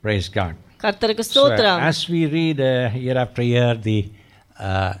Praise God. கர்த்தருக்கு So, ஸ்தோத்திரம். as we read year after year the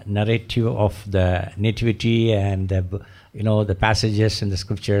narrative of the nativity and the passages in the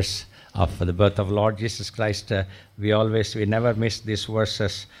scriptures of the birth of Lord Jesus Christ, we never miss these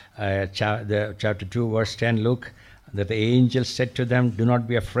verses. Chapter 2 verse 10, Luke, that the angel said to them, "Do not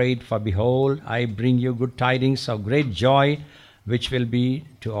be afraid, for behold, I bring you good tidings of great joy, which will be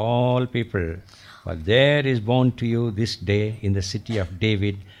to all people. For there is born to you this day in the city of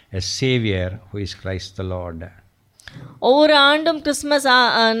David a Savior, who is Christ the Lord." ஒவ்வொரு ஆண்டும் Christmas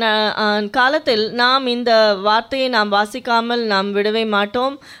காலத்தில் நாம் இந்த வார்த்தையை நாம் வாசிக்காமல் நாம் விடவே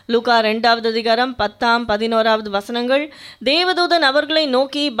மாட்டோம். லூக்கா 2வது அதிகாரம் 10, 11 வசனங்கள். தேவதூதன் அவர்களை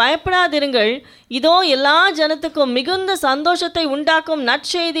நோக்கி, பயப்படாதிருங்கள், இதோ எல்லா ஜனத்துக்கும் மிகுந்த சந்தோஷத்தை உண்டாக்கும்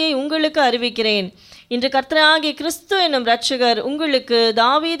நற்செய்தியை உங்களுக்கு அறிவிக்கிறேன். இன்று கர்த்தராகிய கிறிஸ்து என்னும் இரட்சகர் உங்களுக்கு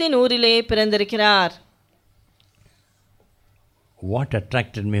தாவீதின் ஊரிலே பிறந்திருக்கிறார். What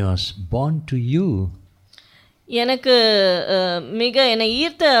attracted me was born to you. எனக்கு என்னை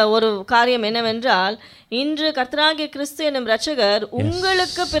ஈர்த்த ஒரு காரியம் என்னவென்றால், இன்று கர்த்தராகிய கிறிஸ்து என்னும் இரட்சகர்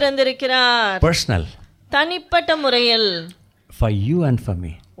உங்களுக்கு பிறந்திருக்கிறார். Personal. தனிப்பட்ட முறையில். For you and for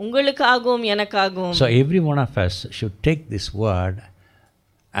me. உங்களுக்காகவும் எனக்காகவும். So every one of us should take this word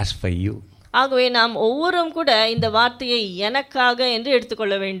as for you. ஆகவே நாம் ஒவ்வொருவரும் கூட இந்த வார்த்தையை எனக்காக என்று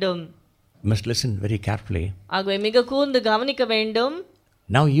எடுத்துக்கொள்ள வேண்டும். Must listen very carefully. ஆகவே மிக கூர்ந்து கவனிக்க வேண்டும்.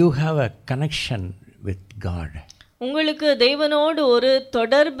 Now you have a connection with God. உங்களுக்கு தேவனோடு ஒரு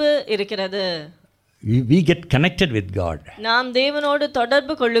தொடர்பு இருக்கிறது. We get connected with God. நாம் தேவனோடு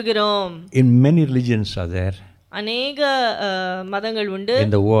தொடர்பு கொள்ளுகிறோம். In many religions are there. அநேக மதங்கள் உண்டு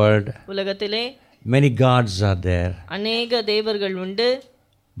in the world. உலகத்திலே Many gods are there. அநேக தேவர்கள் உண்டு.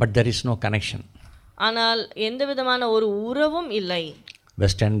 But there is no connection. ஆனால் எந்த விதமான ஒரு உறவும் இல்லை.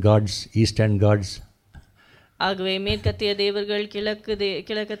 Western gods, Eastern gods. ஆகவே மேற்கத்திய தேவர்கள்,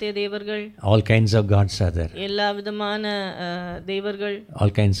 கிழக்கத்திய தேவர்கள், all kinds of gods are there. எல்லா விதமான தேவர்கள்,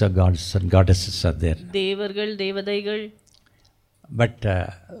 all kinds of gods and goddesses are there. தேவர்கள், தேவதைகள். But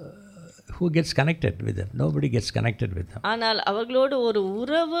who gets connected with them? Nobody gets connected with them. ஆனால் அவர்களோடு ஒரு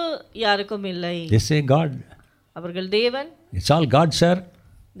உறவு யாருக்கும் இல்லை. They say God. அவர்கள் தேவன். It's all God, sir.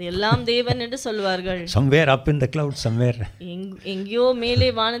 எல்லாம் தேவன் என்று சொல்வார்கள். Somewhere up in the clouds, somewhere. எங்கேயோ மேலே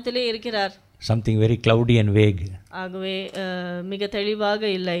வானத்திலே இருக்கிறார். Something very cloudy and vague. ஆகவே மிக தெளிவாக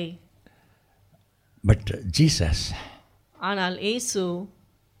இல்லை. But Jesus. ஆனால் இயேசு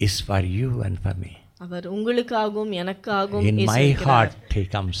is for you and for me. அவர் உங்களுக்காகவும் எனக்காகவும் in my heart he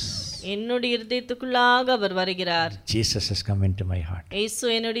comes. என்னுடைய இதயத்துக்குள்ளாக அவர் வருகிறார். Jesus has come into my heart.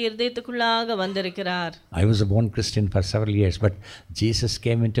 இயேசு என்னுடைய இதயத்துக்குள்ளாக வந்திருக்கிறார். I was a born Christian for several years, but Jesus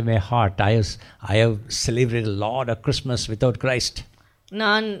came into my heart. I have celebrated a lot of Christmas without Christ.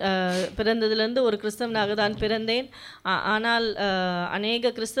 நான் பிறந்ததிலிருந்து ஒரு கிறிஸ்தவனாக தான் பிறந்தேன். ஆனால்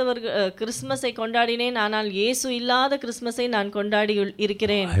அநேக கிறிஸ்மஸை கொண்டாடினேன். ஆனால் இயேசு இல்லாத கிறிஸ்மஸை நான் கொண்டாடி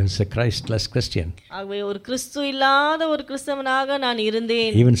இருக்கிறேன். I was a Christless Christian. ஆகவே ஒரு கிறிஸ்து இல்லாத ஒரு கிறிஸ்தவனாக நான்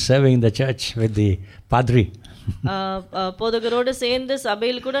இருந்தேன். Even serving the church with the padri. போதகரோடு சேர்ந்து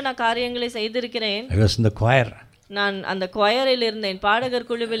சபையில் கூட நான் காரியங்களை செய்திருக்கிறேன். I was in the choir. நான் அந்த choirல் இருந்தேன், பாடகர்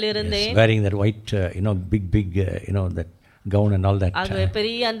குழுவில் இருந்தேன். Wearing that white big that gown and all that. ஆகவே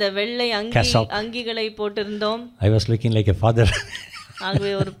பெரிய அந்த வெள்ளை அங்கிகளை போட்டிருந்தோம். I was looking like a father.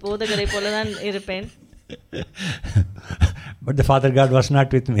 ஆகவே ஒரு போதகரை போல தான் இருப்பேன். But the Father God was not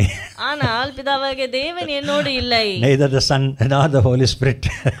with me. ஆனால் பிதாவாகிய தேவன் என்னோடு இல்லை. Neither the Son nor the Holy Spirit.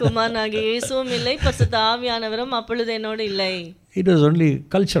 குமாரனாகிய இயேசுவும் இல்லை, பரிசுத்த ஆவியானவரும் அப்பொழுது என்னோடு இல்லை. It was only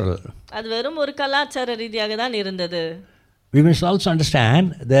cultural. அது வெறும் ஒரு கலாச்சார ரீதியாக தான் இருந்தது. We must also understand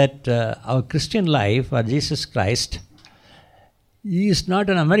that our Christian life for Jesus Christ, He is not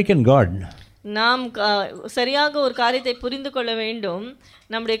an American God. நாம் சரியாக ஒரு காரியத்தை புரிந்து கொள்ள வேண்டும்.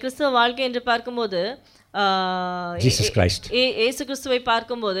 நம்முடைய கிறிஸ்தவ வாழ்க்கை என்று பார்க்கும்போது Jesus Christ, இயேசு கிறிஸ்துவை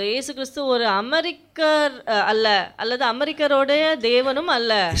பார்க்கும்போது இயேசு கிறிஸ்து ஒரு அமெரிக்கர் அல்ல, அல்லது அமெரிக்கருடைய தேவனும்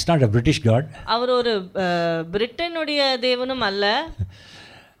அல்ல. He's not a British God. அவர் ஒரு பிரிட்டனுடைய தேவனும் அல்ல.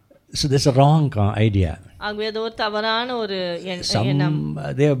 So there's a wrong idea. ஆகவே அது ஒரு தவறான ஒரு எண்ணம்.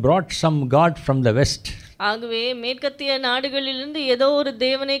 They have brought some god from the west. ஆகவே மேற்கத்திய நாடுகளிலிருந்து ஏதோ ஒரு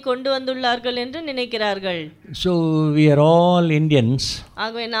தேவனை கொண்டு வந்துள்ளார்கள் என்று நினைக்கிறார்கள். So we are all Indians.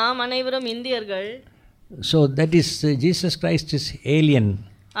 ஆகவே நாம் அனைவரும் இந்தியர்கள். So that is Jesus Christ is alien.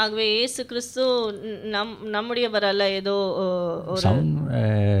 ஆகவே இயேசு கிறிஸ்து நம்முடையவர் அல்ல, ஏதோ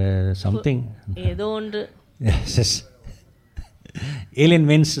something ஏதோ ஒன்று. Yes. Alien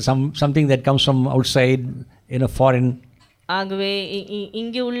means something that comes from outside, foreign. ஆகவே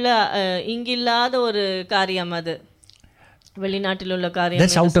இங்கில்லாத ஒரு காரியம், அது வெளிநாட்டில் உள்ள காரியம்.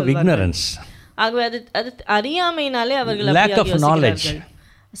 That's out of ignorance. ஆகவே அது அறியாமையினாலே அவர்கள் lack of knowledge.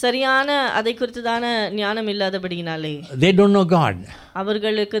 சரியான அதை குறித்ததான ஞானம் இல்லாதபடியினாலே. They don't know God.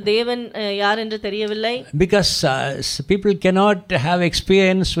 அவர்களுக்கு தேவன் யார் என்று தெரியவில்லை. Because people cannot have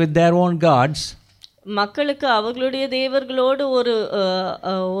experience with their own gods. மக்களுக்கு அவர்களுடைய தேவர்களோடு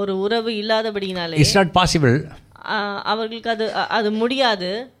ஒரு உறவு இல்லாதபடியினாலே. It's not possible. அவர்களுக்கு அது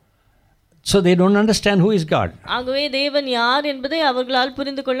முடியாது. So they don't understand who is God. ஆகவே தேவன் யார் என்பதை அவர்களால்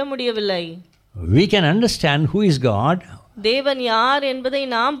புரிந்து கொள்ள முடியவில்லை. We can understand who is God. தேவன் யார் என்பதை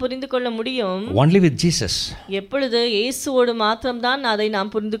நாம் புரிந்து கொள்ள முடியும் only with Jesus. எப்பொழுது இயேசுவோடு மாத்திரம்தான் அதை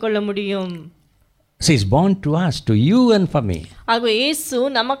நாம் புரிந்து கொள்ள முடியும். So he is born to us, to you and for me. ஆகவே இயேசு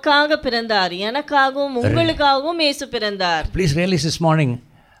நமக்காக பிறந்தார், எனக்காகவும் உங்களுக்காகவும் இயேசு பிறந்தார். Please realize this morning,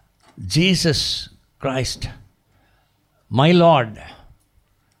 Jesus Christ, my Lord,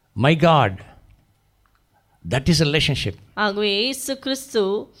 my God, that is a relationship. ஆகவே இயேசு கிறிஸ்து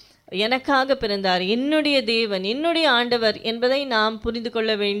எனக்காக பிறந்தார், என்னுடைய தேவன், என்னுடைய ஆண்டவர் என்பதை நாம் புரிந்து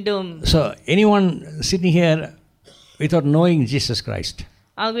கொள்ள வேண்டும். So anyone sitting here without knowing Jesus Christ,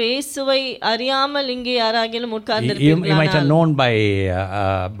 ஆகவே இயேசுவை அறியாமல் இங்கே யாராகிலும் you உட்கார்ந்திருப்பீர்களானால், might have known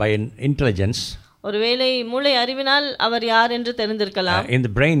by intelligence. ஒருவேளை மூளை அறிவினால் அவர் யார் என்று தெரிந்திருக்கலாம். In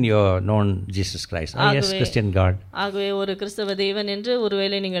the brain you have known Jesus Christ. Yes, Christian God. ஆகவே ஒரு கிறிஸ்தவ தேவன் என்று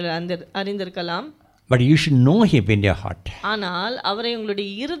ஒருவேளை நீங்கள் அறிந்திருக்கலாம். But you should know him in your heart. ஆனால் அவரை உங்களுடைய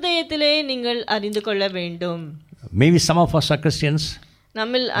இருதயத்திலே நீங்கள் அறிந்து கொள்ள வேண்டும். Maybe some of us are Christians.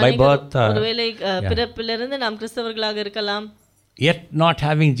 நம்மில் by birth, ஒருவேளை பிறப்பிலிருந்து நாம் கிறிஸ்தவர்களாக இருக்கலாம். Yet not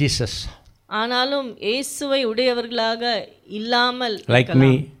having Jesus. ஆனாலும் இயேசுவை உடையவர்களாக இல்லாமல் like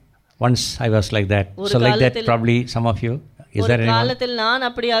me, once I was like that. So like that probably some of you. Is there anyone? காலத்தில் நான்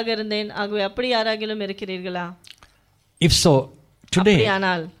அப்படியாக இருந்தேன். ஆகவே அப்படி யாராகிலும் இருக்கிறீர்களா? If so, today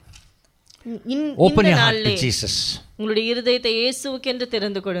open your heart to Jesus. உங்களுடைய இருதயத்தை இயேசுவுக்கென்று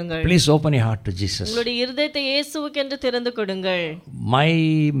திறந்து கொடுங்கள். Please open your heart to Jesus. உங்களுடைய இருதயத்தை இயேசுவுக்கென்று திறந்து கொடுங்கள். My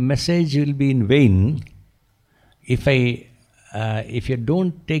message will be in vain if you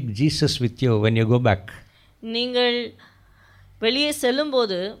don't take Jesus with you when you go back. நீங்கள் வெளியே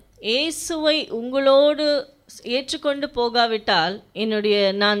செல்லும்போது இயேசுவை உங்களோடு ஏற்றுக்கொண்டு போகாவிட்டால்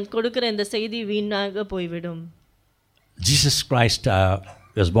நான் கொடுக்கிற இந்த செய்தி வீணாக போய்விடும். Jesus Christ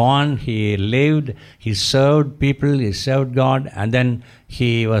was born, he lived, he served people, he served God, and then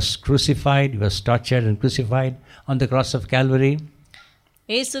he was crucified, he was tortured and crucified on the cross of Calvary.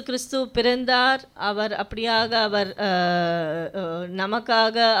 இயேசு கிறிஸ்து பிறந்தார், அவர் அப்படியாக அவர்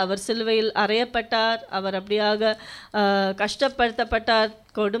நமக்காக அவர் சிலுவையில் அறையப்பட்டார், அவர் அப்படியாக கஷ்டப்படுத்தப்பட்டார்,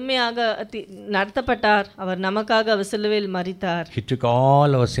 கொடுமையாக நடத்தப்பட்டார், அவர் நமக்காக அவர் சிலுவையில் மரித்தார். He took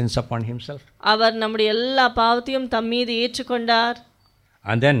all our sins upon himself. அவர் நம்முடைய எல்லா பாவத்தையும் தம் மீது ஏற்றுக்கொண்டார்.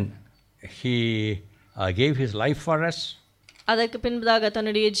 And then he gave his life for us. அதற்கு பின்பதாக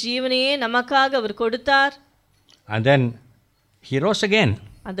தன்னுடைய ஜீவனையே நமக்காக அவர் கொடுத்தார். And then he rose again.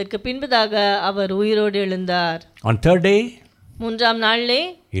 அதற்கு பின்பதாக அவர் உயிரோடு எழுந்தார். On third day, மூன்றாம் நாளிலே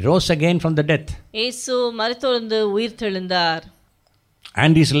he rose again from the death. இயேசு மரித்தொழுந்து உயிர்த்தெழுந்தார்.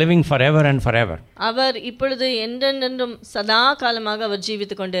 And he is living forever and forever. அவர் இப்பொழுது என்றென்றும் சதா காலமாக அவர்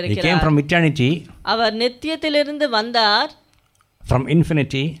ஜீவித்துக் கொண்டிருக்கிறார். He came from eternity. அவர் நித்தியத்திலிருந்து வந்தார். From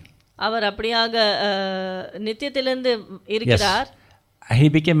infinity. அவர் அப்படியாக நித்தியத்திலிருந்து இருக்கிறார். Yes. He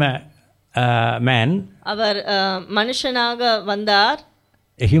became a man. அவர் மனுஷனாக வந்தார்.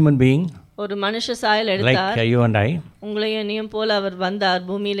 A human being. ஒரு மனுஷ சாயல் எடுத்தார். Like you and I. உங்களையும் என்னையும் போல அவர் வந்தார்,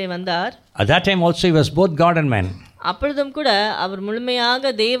 பூமியிலே வந்தார். At that time also he was both God and man. அப்பொழுதும் கூட அவர்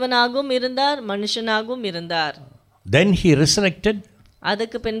முழுமையாக தேவனாகவும் இருந்தார், மனுஷனாகவும் இருந்தார். Then he resurrected.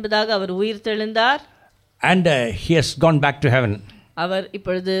 அதுக்கு பின்பதாக அவர் உயிர்த்தெழுந்தார். And he has gone back to heaven. அவர்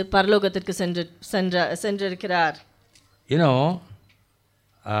இப்பொழுது பரலோகத்திற்கு சென்றிருக்கிறார். You know,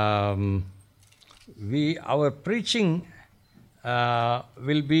 our preaching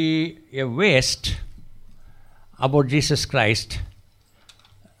will be a waste about Jesus Christ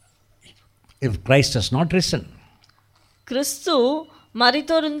if Christ has not risen. கிறிஸ்து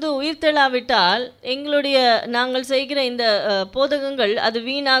மரித்தொழுந்து உயிர்த்தெழாவிட்டால் நாங்கள் செய்கிற இந்த போதகங்கள் அது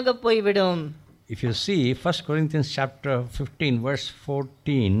வீணாக போய்விடும். If you see 1 Corinthians chapter 15 verse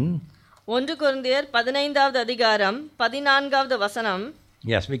 14. 1 கொரிந்தியர் 15வது அதிகாரம் 14வது வசனம்.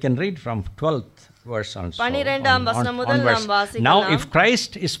 Yes, we can read from 12th verse on. 12ஆம் வசனம் முதல் நாம் வாசிக்கலாம். Now if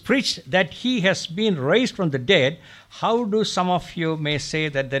Christ is preached that he has been raised from the dead, how do some of you may say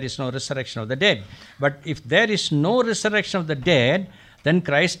that there is no resurrection of the dead? But if there is no resurrection of the dead, then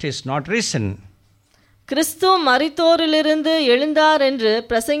Christ is not risen. கிறிஸ்து மரித்தோரிலிருந்து எழுந்தார் என்று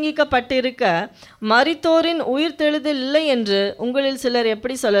பிரசங்கிக்கப்பட்டிருக்க மரித்தோரின் உயிர்த்தெழுதல் இல்லை என்று உங்களில் சிலர்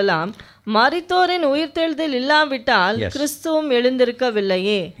எப்படி சொல்லலாம்? மரித்தோரின் உயிர்த்தெழுதல் இல்லாவிட்டால் கிறிஸ்துவும்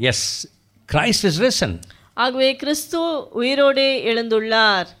எழுந்திருக்கவில்லையே. Yes, Christ is risen. ஆகவே கிறிஸ்து உயிரோடே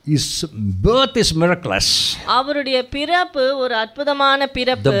எழுந்துள்ளார். His birth is miraculous. அவருடைய பிறப்பு ஒரு அற்புதமான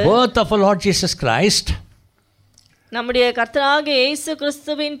பிறப்பு. The birth of our Lord Jesus Christ, நம்முடைய கர்த்தராகிய இயேசு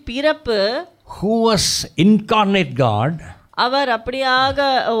கிறிஸ்துவின் பிறப்பு, who was incarnate God. அவர் அப்படியாக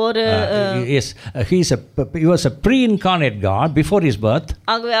ஒரு he was a pre-incarnate God before his birth.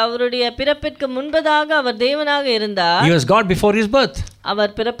 ஆகவே அவருடைய பிறப்பிற்கு முன்பதாக அவர் தேவனாக இருந்தார். He was God before his birth.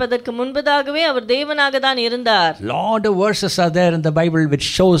 அவர் பிறப்பதற்கு முன்பதாகவே அவர் தேவனாக தான் இருந்தார். Lot of verses are there in the Bible which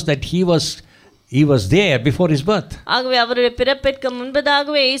shows that he was there before his birth. ஆகவே அவருடைய பிறப்பிற்கு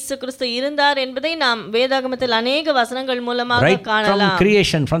முன்பதாகவே இயேசு கிறிஸ்து இருந்தார் என்பதை நாம் வேதாகமத்தில் அநேக வசனங்கள் மூலமாக காணலாம். From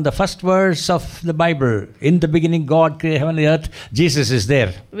creation, from the first verse of the Bible, in the beginning God created heaven and earth, Jesus is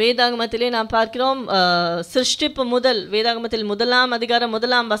there. வேதாகமத்திலே நாம் பார்க்கிறோம், சிருஷ்டிப்பு முதல், வேதாகமத்தில் முதலாம் அதிகாரம்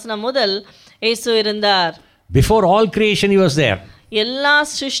முதலாம் வசனம் முதல் இயேசு இருந்தார். Before all creation he was there. எல்லா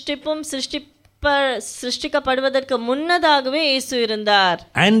சிருஷ்டிப்பும் சிருஷ்டிக்கப்படுவதற்கு முன்னதாகவே இயேசு இருந்தார்.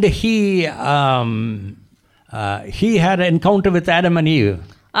 And he had an encounter with Adam and Eve.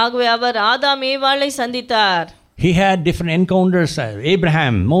 ஆகவே அவர் ஆதாம் ஏவாளை சந்தித்தார். He had different encounters,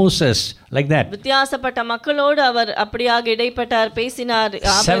 Abraham, Moses, like that. வித்தியாசப்பட்ட மக்களோடு அவர் அப்படியாக இடைப்பட்டார், பேசினார்.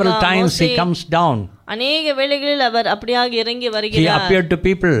 Several times he comes down. அநேக வேளைகளில் அவர் அப்படியாக இறங்கி வருகிறார். He appeared to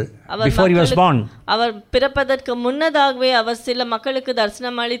people before he was born. அவர் பிறப்பதற்கு முன்னதாகவே அவர் சில மக்களுக்கு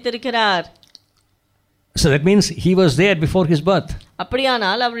தரிசனம் அளித்திருக்கிறார். So that means he was there before his birth.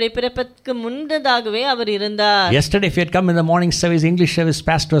 அப்படியானால் அவருடைய பிறப்புக்கு முன்னதாகவே அவர் இருந்தார். Yesterday if you had come in the morning service, English service,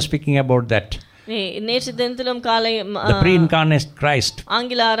 pastor was speaking about that. நேற்று தினத்திலும் காலை the pre-incarnate Christ.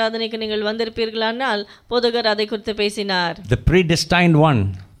 ஆங்கில ஆராதனைக்கு நீங்கள் வந்திருப்பீர்களானால் போதகர் அதை குறித்து பேசினார். The predestined one.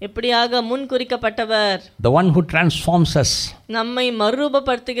 எப்படியாக முன் குறிக்கப்பட்டவர். The one who transforms us. நம்மை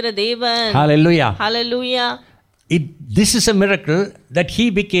மறுரூபப்படுத்துகிற தேவன். Hallelujah. Hallelujah. This is a miracle that he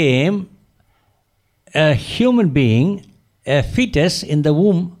became a human being, a fetus in the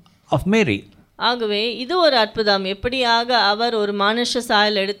womb of Mary. ஆகவே இது ஒரு அற்புதம். எப்படியாக அவர் ஒரு மனுஷ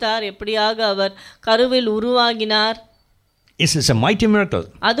சாயல் எடுத்தார், எப்படியாக அவர் கருவில் உருவாகினார். This is a mighty miracle.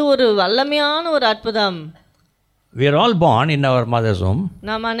 அது ஒரு வல்லமையான ஒரு அற்புதம். We are all born in our mother's womb.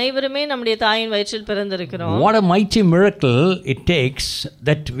 நாம் அனைவருமே நம்முடைய தாயின் வயிற்றில் பிறந்திருக்கிறோம். What a mighty miracle it takes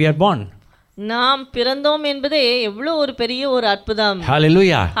that we are born. நாம் பிறந்தோம் என்பதே எவ்வளவு ஒரு பெரிய ஒரு அற்புதம்.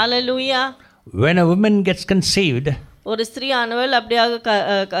 Hallelujah. Hallelujah. When a woman gets conceived, ஒரு ஸ்திரீ ஆனவள் அப்படியாக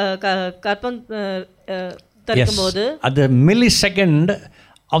கர்ப்பம் தரிக்கும்போது, at the millisecond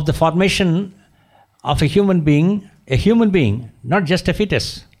of the formation of a human being, not just a fetus.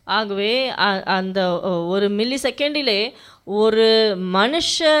 ஆகவே அந்த ஒரு மில்லி செகண்டிலே ஒரு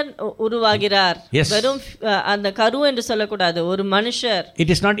மனுஷர் உருவாகிறார். வெறும் அந்த கரு என்று சொல்லக்கூடாது, ஒரு மனுஷர்.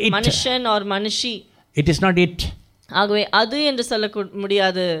 It is not it. மனுஷன் or மனுஷி. It is not it. ஆகவே அது என்று சொல்ல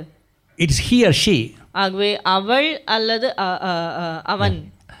முடியாது. It is he or she. ஆகவே அவள் அல்லது அவன்.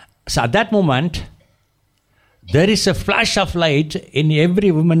 So at that moment there is a flash of light in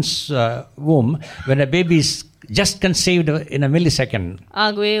every woman's womb when a baby is just conceived in a millisecond.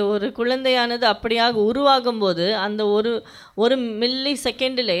 ஆகவே ஒரு குழந்தையானது அப்படியாக உருவாகும் போது அந்த ஒரு மில்லி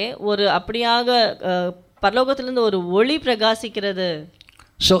செகண்டிலே ஒரு அப்படியாக பரலோகத்திலிருந்து ஒரு ஒளி பிரகாசிக்கிறது.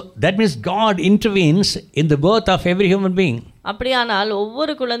 So that means God intervenes in the birth of every human being. அப்படியானால்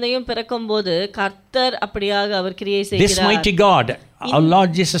ஒவ்வொரு குழந்தையும் பிறக்கும்போது கர்த்தர் அப்படியாக அவர் கிரியை செய்கிறார். This mighty God, our Lord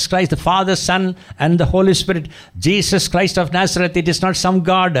Jesus Christ, the Father, Son and the Holy Spirit, Jesus Christ of Nazareth, it is not some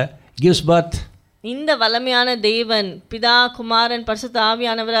God gives birth. இந்த வல்லமையான தேவன், பிதா, குமாரன், பரிசுத்த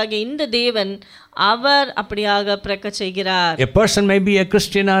ஆவியானவராகிய இந்த தேவன் அவர் அப்படியாக பிறக்க செய்கிறார். A person may be a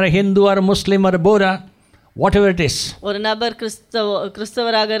Christian or a Hindu or a Muslim or a Buddha, whatever it is. ஒரு நபர்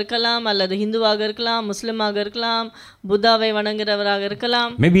கிறிஸ்தவராக இருக்கலாம், அல்லது ஹிந்துவாக இருக்கலாம், முஸ்லிமாக இருக்கலாம், புத்தாவை வணங்குகிறவராக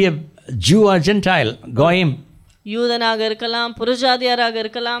இருக்கலாம். Maybe a Jew or Gentile, Goyim. யூதனாக இருக்கலாம், புறஜாதியாராக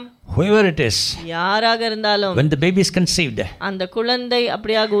இருக்கலாம். Whoever it is. யாராக இருந்தாலும். When the baby is conceived. அந்த குழந்தை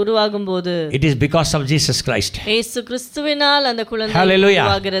அப்படியாக உருவாகும் போது. It is because of Jesus Christ. இயேசு கிறிஸ்துவினால் அந்த குழந்தை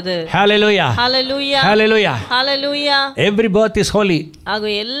உருவாகிறது. Hallelujah. Hallelujah. Hallelujah. Hallelujah. Every birth is holy.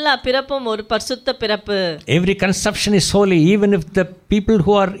 ஆக எல்லா பிறப்பும் ஒரு பரிசுத்த பிறப்பு. Every conception is holy, even if the people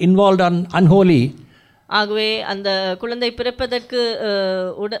who are involved are unholy. ஆகவே அந்த குழந்தை பிறப்பதற்கு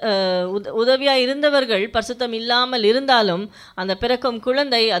உதவியாக இருந்தவர்கள் பரிசுத்தம் இல்லாமல் இருந்தாலும் அந்த பிறக்கும்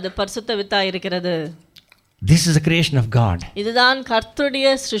குழந்தை அது பரிசுத்த வித்தாய் இருக்கிறது. This is the creation of God. இதுதான்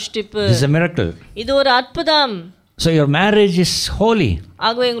கர்த்தருடைய சிருஷ்டிப்பு. This is a miracle. இது ஒரு அற்புதம். So your marriage is holy.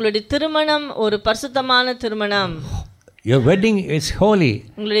 ஆகவே உங்களுடைய திருமணம் ஒரு பரிசுத்தமான திருமணம். Your wedding is holy.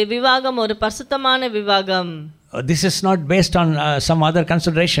 உங்களுடைய விவாகம் ஒரு பரிசுத்தமான விவாகம். This is not based on some other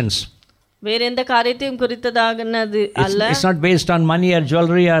considerations. வேற எந்த காரியத்தையும் குறித்ததானது அல்ல. It's not based on money or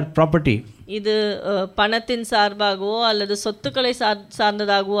jewelry or property. இது பணத்தின் சார்பாகவோ அல்லது சொத்துக்களை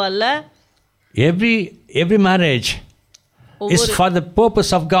சார்ந்ததாகவோ அல்ல. Every marriage is for the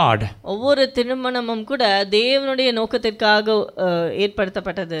purpose of God. ஒவ்வொரு திருமணமும் கூட தேவனுடைய நோக்கத்திற்காக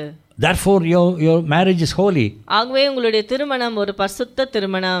ஏற்படுத்தப்பட்டது. Therefore your marriage is holy. ஆகவே உங்களுடைய திருமணம் ஒரு பரிசுத்த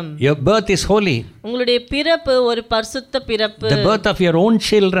திருமணம். Your birth is holy. உங்களுடைய பிறப்பு ஒரு பரிசுத்த பிறப்பு. The birth of your own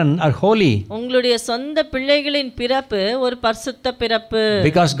children are holy. உங்களுடைய சொந்த பிள்ளைகளின் பிறப்பு ஒரு பரிசுத்த பிறப்பு.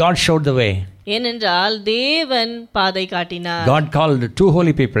 Because God showed the way. ஏனென்றால் தேவன் பாதை காட்டினார். God called two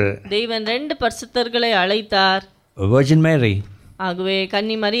holy people. தேவன் 2 பரிசுத்தர்களை அழைத்தார். Virgin Mary. ஆகவே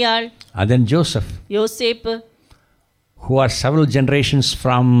கன்னி மரியாள். And then Joseph. யோசேப்பு. Who are several generations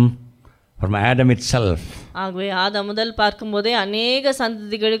from Adam itself. ஆகவே ஆதாம் முதல் பார்க்கும்போதே அநேக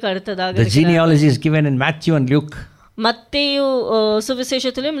சந்ததிகளுக்கு அடுத்ததாக The genealogy is given in Matthew and Luke. மத்தேயு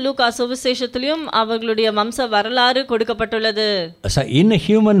சுவிசேஷத்திலும் லூக்கா சுவிசேஷத்திலும் அவர்களுடைய வம்ச வரலாறு கொடுக்கப்பட்டுள்ளது. So in a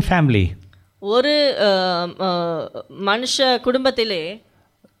human family, ஒரு மனுஷ குடும்பத்திலே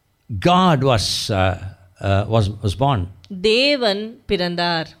God was born. தேவன்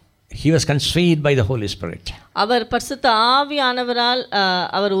பிறந்தார். He was conceived by the Holy Spirit. அவர் பரிசுத்த ஆவியானவரால்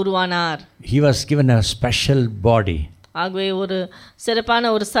அவர் உருவானார். He was given a special body. ஆகவே ஒரு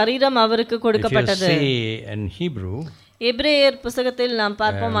சிறப்பான ஒரு சரீரம் அவருக்கு கொடுக்கப்பட்டது. If you see in Hebrew, எபிரேயர் புத்தகத்தில் நாம்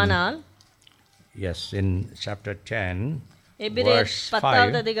பார்ப்போமானால், yes, in chapter 10, எபிரேயர்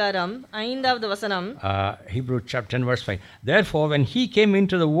 10வது அதிகாரம் 5வது வசனம், Hebrew chapter 10 verse 5. Therefore when he came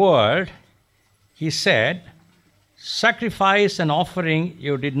into the world, he said, sacrifice and offering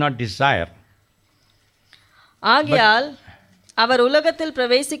you did not desire. ஆகையால் அவர் உலகத்தில்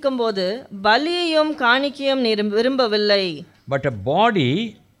பிரவேசிக்கும் போது பலியையும் காணிக்கையும் விரும்பவில்லை. But a body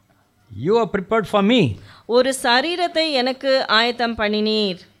you have prepared for me. ஒரு சரீரத்தை எனக்கு ஆயத்தம்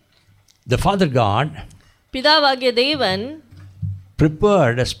பண்ணினீர். The Father God, பிதாவாகிய தேவன்,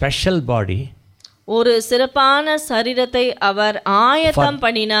 prepared a special body. ஒரு சிறப்பான சரீரத்தை அவர் ஆயத்தம்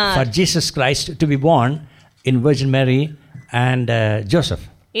பண்ணினார். For Jesus Christ to be born in Virgin Mary and Joseph.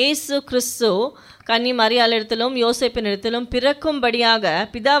 இயேசு கிறிஸ்து கன்னி மரியாளிடத்திலும் யோசேப்பினிடத்திலும் பிறக்கும்படியாக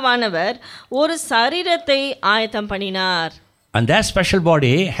பிதாவானவர் ஒரு சரீரத்தை ஆயத்தம் பண்ணினார். And that special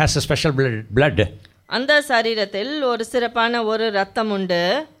body has a special blood. அந்த சரீரத்தில் ஒரு சிறப்பான ஒரு இரத்தம் உண்டு.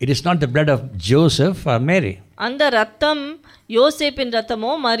 It is not the blood of Joseph or Mary. அந்த இரத்தம் யோசேப்பின் இரத்தமோ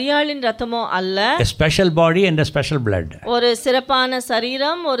மரியாளின் இரத்தமோ அல்ல. A special body and a special blood. ஒரு சிறப்பான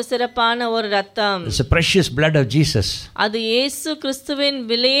சரீரம், ஒரு சிறப்பான ஒரு இரத்தம். It's a precious blood of Jesus. அது இயேசு கிறிஸ்துவின்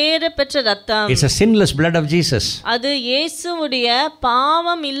விலையேற பெற்ற இரத்தம். It's a sinless blood of Jesus. அது இயேசுவுடைய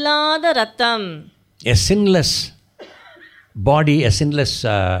பாவம் இல்லாத இரத்தம். A sinless body, a sinless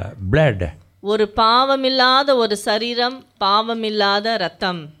blood. ஒரு பாவமில்லாத ஒரு சரீரம், பாவமில்லாத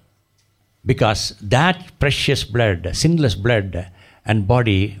இரத்தம். Because that precious blood, sinless blood and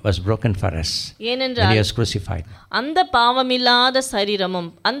body was broken for us when he was crucified. அந்த பாவமில்லாத சரீரமும்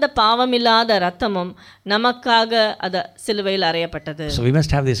அந்த பாவமில்லாத இரத்தமும் நமக்காக அத சிலுவையில் அறையப்பட்டது. So we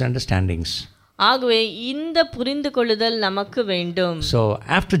must have these understandings. ஆகவே இந்த புரிந்து கொள்ளுதல் நமக்கு வேண்டும். So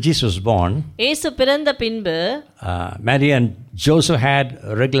after Jesus was born, இயேசு பிறந்த பின்பு Mary and Joseph had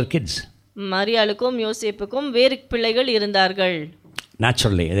regular kids. மரியாளுக்கும் யோசேப்புக்கும் வேறு பிள்ளைகள் இருந்தார்கள்.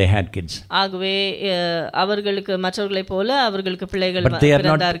 Naturally they had kids. ஆகவே அவர்களுக்கு மற்றவர்களைப் போல அவர்களுக்கு பிள்ளைகள் But they are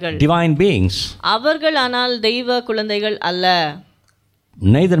not divine beings. அவர்கள் ஆனால் தெய்வ குழந்தைகள் அல்ல.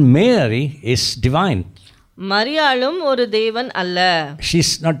 Neither Mary is divine. மரியாளும் ஒரு தேவன் அல்ல. She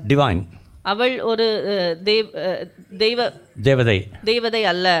is not divine. அவள் ஒரு தேவதை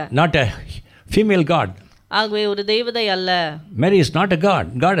அல்ல. Not a female god. ஆகவே ஒரு தேவதை அல்ல. Mary is not a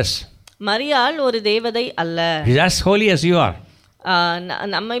goddess. மரியாள் ஒரு தேவதை அல்ல. She is as holy as you are.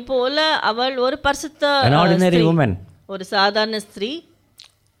 நம்மை போல அவள் ஒரு பரிசுத்த an ordinary woman. ஒரு சாதாரண ஸ்திரீ.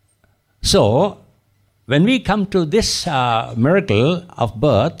 So when we come to this miracle of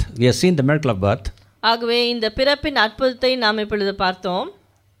birth, we have seen the miracle of birth. ஆகவே இந்த பிறப்பின் அற்புதத்தை நாம் இப்பொழுது பார்த்தோம்.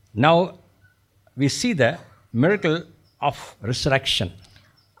 Now we see the miracle of resurrection.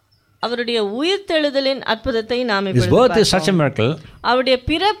 அவருடைய உயிர்த்தெழுதலின் அற்புதத்தை நாம் இப்பொழுது His birth பார்த்தோம். is such a miracle. அவருடைய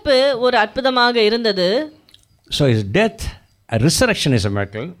பிறப்பு ஒரு அற்புதமாக இருந்தது. So his death and resurrection is a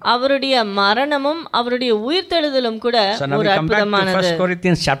miracle. அவருடைய மரணமும் அவருடைய உயிர்த்தெழுதலும் கூட ஒரு அற்புதமானது. 1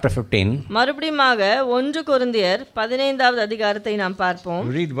 Corinthians chapter 15. மறுபடியுமாக 1 கொரிந்தியர் 15வது அதிகாரத்தை நாம் பார்ப்போம்.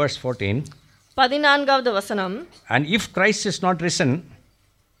 Read verse 14. 14வது வசனம். And if Christ is not risen,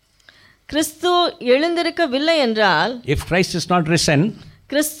 கிறிஸ்து எழுந்திருக்கவில்லை என்றால், if Christ is not risen,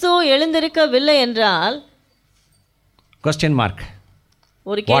 கிறிஸ்து எழுந்திருக்கவில்லை என்றால், question mark,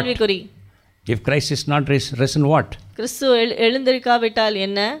 ஒரு கேள்விக்குறி. If Christ is not risen, what? கிறிஸ்து எழுந்திருக்காவிட்டால்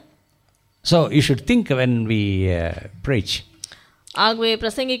என்ன? So you should think when we preach. ஆகவே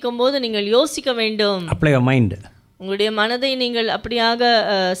பிரசங்கிக்கும் போது நீங்கள் யோசிக்க வேண்டும். Apply your mind. உங்களுடைய மனதை நீங்கள் அப்படியாக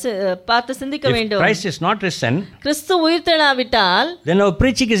பார்த்து சிந்திக்க வேண்டும். Christ is not risen, Kristu உயிர்த்தெழாவிட்டால் then our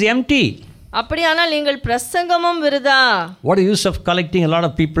preaching is empty. அப்படியானால் எங்கள் பிரசங்கமும் விருதா. What is the use of collecting a lot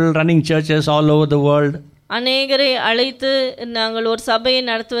of people, running churches all over the world? அநேகரை அழைத்து நாங்கள் ஒரு சபையை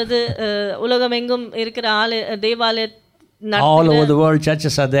நடத்துவது, உலகமெங்கும் இருக்கிற தேவாலய all over the world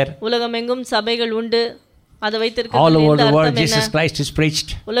churches are there. உலகமெங்கும் சபைகள் உண்டு. அதை வைத்திருக்க all over the world Jesus Christ is preached.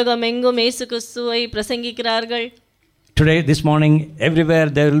 உலகமெங்கும் இயேசு கிறிஸ்துவை பிரசங்கிக்கிறார்கள். Today, this morning, everywhere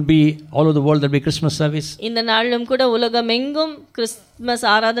there will be, all over the world there will be Christmas service. இந்த நாளிலும் கூட உலகமெங்கும் கிறிஸ்துமஸ்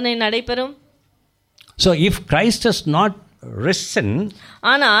ஆராதனை நடைபெறும். So if Christ has not risen,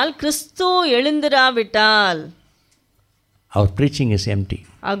 ஆனால் கிறிஸ்து எழுந்திராவிட்டால் our preaching is empty.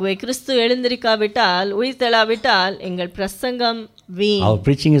 ஆகவே கிறிஸ்து எழுந்திருக்காவிட்டால், உயிர்த்தெழாவிட்டால் எங்கள் பிரசங்கம் வீண். Our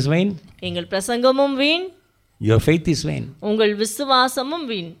preaching is vain. எங்கள் பிரசங்கமும் வீண். Your faith is vain. உங்கள் விசுவாசமும்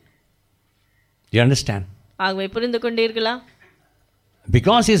வீண். You understand? ஆகவே புரிந்து கொண்டீர்களா?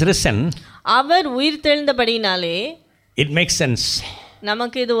 Because he is risen, our உயிர்த்தெழுந்தபடினாலே it makes sense.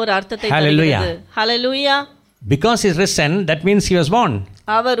 நமக்கு இது ஒரு அர்த்தத்தை Hallelujah. தருகிறது. ஹல்லேலூயா. Because he is risen, that means he was born.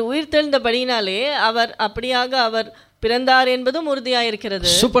 அவர் உயிர்த்தெழுந்தபடினாலே அவர் பிறந்தார் என்பதும் உறுதியாயிருக்கிறது.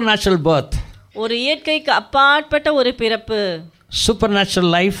 Supernatural birth. ஒரு இயற்கைக்கு அப்பாற்பட்ட ஒரு பிறப்பு. Supernatural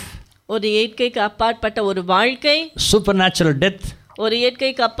life. ஒரு இயற்கைக்கு அப்பாற்பட்ட ஒரு வாழ்க்கை. Supernatural death. ஒரு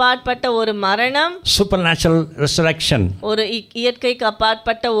இயற்கைக்கு அப்பாற்பட்ட ஒரு மரணம். Supernatural resurrection. ஒரு இயற்கைக்கு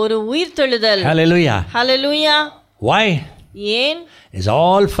அப்பாற்பட்ட ஒரு உயிர்த்தெழுதல். Hallelujah. ஹல்லேலூயா. Why? ஏன்? It's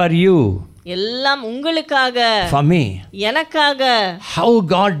all for you. எல்லாம் உங்களுக்காக, for me. எனக்காக. How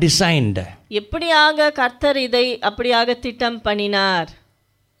God designed. எப்படியாக கர்த்தர் இதை அப்படியாக திட்டம் பண்ணினார்.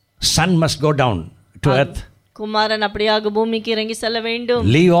 Son must go down to earth. குமாரன் அப்படியாக பூமிக்கு இறங்கி செல்ல வேண்டும்.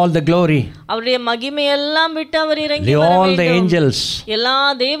 Leave all the glory. அவருடைய மகிமை எல்லாம் விட்டு அவர் இறங்கி வர வேண்டும். Leave all the angels. எல்லா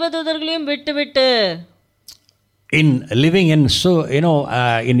தேவதூதர்களையும் விட்டு in living in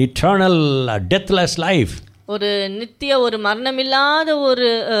in eternal deathless life. ஒரு நித்திய ஒரு மரணமில்லாத ஒரு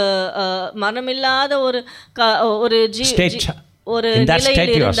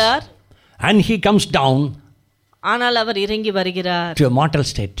நிலையில் இருந்தார். And he comes down. ஆனால் அவர் இறங்கி வருகிறார். To a mortal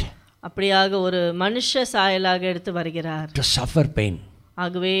state. அப்படியாக ஒரு மனுஷ சாயலாக எடுத்து வருகிறார். To suffer pain.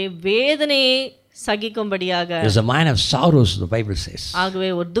 ஆகவே வேதனையை சகிக்கும்படியாக. He was a man of sorrows, the Bible says. ஆகவே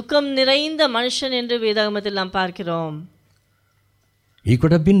ஒரு துக்கம் நிறைந்த மனுஷன் என்று வேதாகமத்தில் நாம் பார்க்கிறோம். He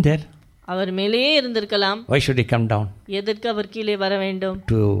could have been there. அவர் மேலே இருந்திருக்கலாம். Why should he come down? எதற்கு அவர் கீழே வர வேண்டும்?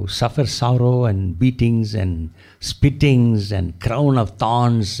 To suffer sorrow and beatings and spittings and crown of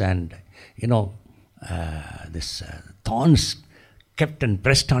thorns and this thorns kept and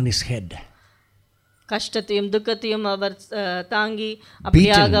pressed on his head. கஷ்டத்தையும் துக்கத்தையும் அவர் தாங்கி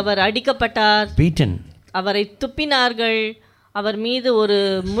அப்படியாக அவர் அடிக்கப்பட்டார். Beaten. அவரை துப்பினார்கள். அவர் மீது ஒரு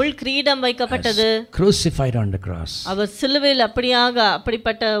முள் கிரீடம் வைக்கப்பட்டது. Crucified on the cross. அவர் சிலுவையில்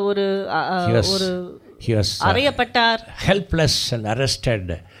அப்படிப்பட்ட ஒரு அறையப்பட்டார். Helpless and arrested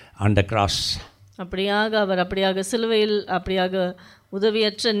on the cross. அப்படியாக சிலுவையில்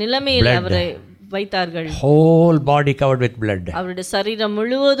உதவியற்ற நிலைமையில் அவரை வைத்தார்கள். Whole body covered with blood. அவருடைய சரீரம்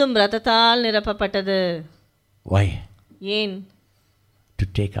முழுவதும் இரத்தத்தால் நிரப்பப்பட்டது. Why? ஏன்? To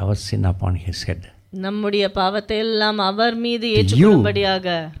take our sin upon his head. நம்முடைய பாவத்தை எல்லாம் அவர் மீது ஏற்றுக்கொள்ளும்படியாக.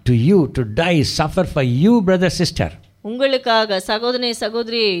 To you to die, suffer for you, brother, sister. உங்களுக்காக சகோதரனே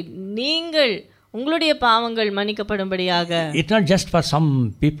சகோதரியே, நீங்கள் உங்களுடைய பாவங்கள் மன்னிக்கப்படும்படியாக. It's not just for some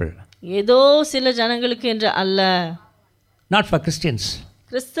people. ஏதோ சில ஜனங்களுக்கு என்று அல்ல. Not for Christians.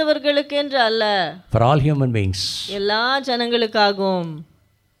 கிறிஸ்தவர்களுக்கு என்று அல்ல. For all human beings. எல்லா ஜனங்களுக்காகவும்.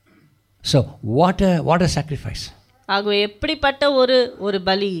 So what a sacrifice. ஆகவே எப்படிப்பட்ட ஒரு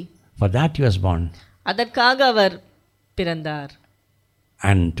பலி. For that he was born. அதற்காக அவர் பிறந்தார்.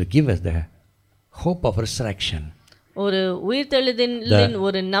 And to give us the hope of resurrection. ஒரு உயிர்த்தெழுதலின்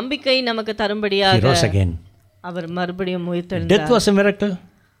ஒரு நம்பிக்கை நமக்கு தரும்படியாக. He rose again. அவர் மறுபடியும் உயிர்த்தெழுந்தார். Death was a miracle.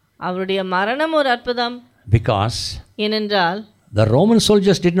 அவருடைய மரணம் ஒரு அற்புதம். Because ஏனென்றால் the Roman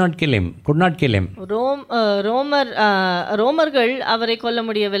soldiers could not kill him. ரோமர்கள் அவரை கொல்ல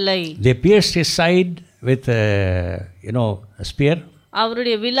முடியவில்லை. They pierced his side with a spear.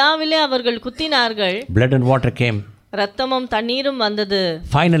 அவருடைய விலாவிலே அவர்கள் குத்தினார்கள். Blood and water came. இரத்தமும் தண்ணீரும் வந்தது.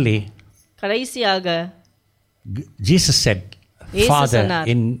 Finally, கடைசியாக Jesus said, Father,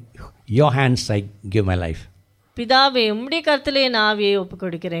 in your hands I give my life. பிதாவே, உம்முடைய கரத்திலே என் ஆவியை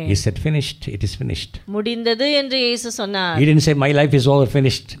ஒப்புக்கொடுக்கிறேன். He said, finished, it is finished. முடிந்தது என்று இயேசு சொன்னார். He didn't say my life is over,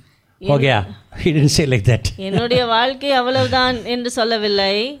 finished. Ho gaya. He didn't say like that. என்னுடைய வாழ்க்கை அவ்வளவுதான் என்று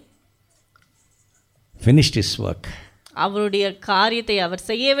சொல்லவில்லை. Finished his work. அவருடைய காரியத்தை, அவர்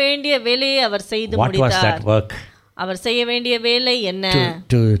செய்ய வேண்டிய வேலையை அவர் செய்து What was முடித்தார். that work? அவர் செய்ய வேண்டிய வேலை என்ன?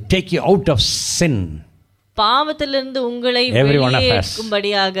 To take you out of sin. பாவத்திலிருந்து உங்களை Every one of வெளியே us.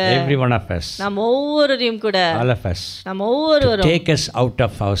 எடுக்கும்படியாக Every one of us. நாம் ஒவ்வொருவரையும் கூட, All of us. நாம் To ஒவ்வொருவரும் take us out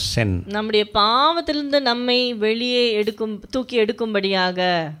of our sin. நம்முடைய பாவத்திலிருந்து நம்மை வெளியே தூக்கி எடுக்கும்படியாக,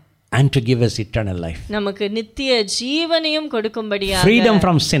 And to give us eternal life. நமக்கு நித்திய ஜீவனையும் கொடுக்கும்படியாக, Freedom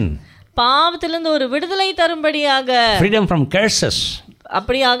from sin. பாவத்திலிருந்து ஒரு விடுதலை தரும்படியாக, Freedom from curses.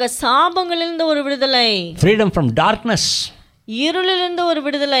 அப்படியாக சாபங்களிலிருந்து ஒரு விடுதலை, Freedom from darkness. இருளிலிருந்து ஒரு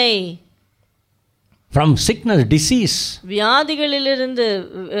விடுதலை, From sickness, disease. வியாதிகளிலிருந்து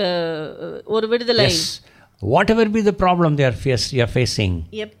ஒரு விடுதலை. Yes. Whatever be the problem you are facing.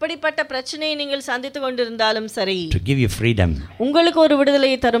 எப்படிப்பட்ட பிரச்சனையை நீங்கள் சந்தித்து கொண்டிருந்தாலும் சரி, To give you freedom. உங்களுக்கு ஒரு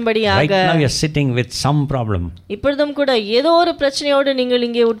விடுதலையை தரும்படியாக. Right now you are sitting with some problem. இப்பொழுதும் கூட ஏதோ ஒரு பிரச்சனையோடு நீங்கள்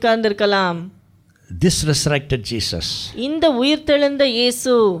இங்கே உட்கார்ந்திருக்கலாம். This resurrected Jesus, இந்த உயிர்த்தெழுந்த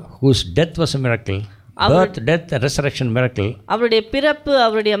இயேசு, whose death was a miracle, birth, death, resurrection miracle. அவருடைய பிறப்பு,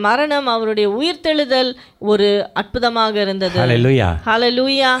 அவருடைய மரணம், அவருடைய உயிர்த்தெழுதல் ஒரு அற்புதமாக இருந்தது. Hallelujah.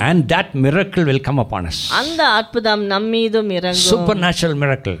 Hallelujah. And that miracle will come upon us. அந்த அற்புதம் நம்மீதும் இறங்கும். Supernatural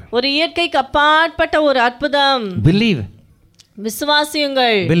miracle. ஒரு இயற்கைக்கு அப்பாற்பட்ட ஒரு அற்புதம். Believe.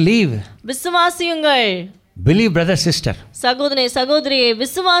 விசுவாசியுங்கள். Believe. விசுவாசியுங்கள். Believe, brother, sister. சகோதரனே, சகோதரியே,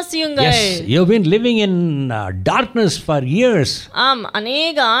 விசுவாசியுங்கள். Yes, you've been living in darkness for years. ஆம்,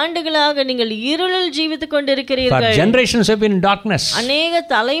 அநேக ஆண்டுகளாக நீங்கள் இருளில் ஜீவித்துக் For கொண்டிருக்கிறீர்கள். generations have been in darkness. அநேக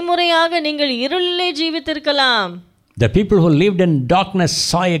தலைமுறையாக நீங்கள் இருளிலே ஜீவித்திருக்கலாம். The people who lived in darkness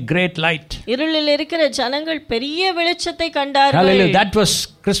saw a great light. இருளில் இருக்கிற ஜனங்கள் பெரிய வெளிச்சத்தை கண்டார்கள். Hallelujah. That was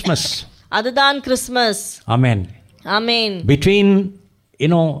Christmas. அதுதான் Christmas. Amen. Amen. Between,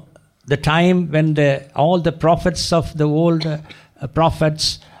 the time when all the prophets of the old prophets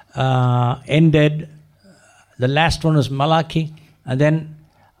ended, the last one was Malachi, and then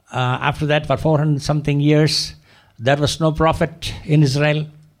after that for 400 something years there was no prophet in Israel.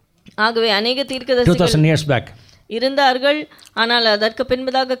 ஆகவே அநேக தீர்க்கதரிசிகள் 2000 years back இருந்தார்கள். ஆனால் அதற்கு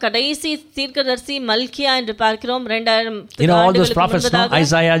பின்பதாக கடைசி தீர்க்கதரிசி மல்கியா என்று பார்க்கிறோம். 2000 all those prophets,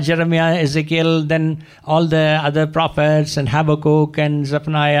 Isaiah, Jeremiah, Ezekiel, then all the other prophets, and Habakkuk and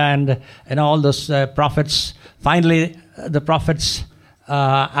Zephaniah, and all those prophets. Finally the prophets,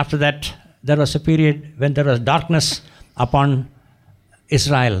 after that there was a period when there was darkness upon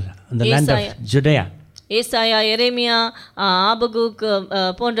Israel in the land of Judea. ஏசாயா, எரேமியா, ஆபகுக்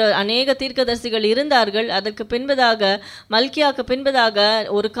போன்ற அநேக தீர்க்கதரிசிகள் இருந்தார்கள். அதற்கு பின்பதாக மல்கியாவுக்கு பின்பதாக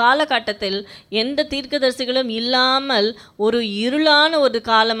ஒரு காலகட்டத்தில் எந்த தீர்க்கதரிசிகளும் இல்லாமல் ஒரு இருளான ஒரு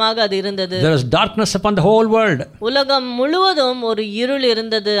காலமாக அது இருந்தது. There was darkness upon the whole world. உலகம் முழுவதும் ஒரு இருள்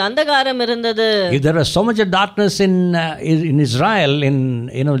இருந்தது, அந்தகாரம் இருந்தது. If there was so much of darkness in Israel,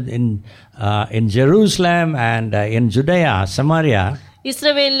 in Jerusalem and in Judea, Samaria.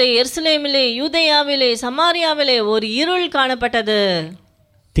 இஸ்ரவேலிலே, எருசலேமிலே, யூதேயாவிலே, சமாரியாவிலே ஒரு இருள் காணப்பட்டது.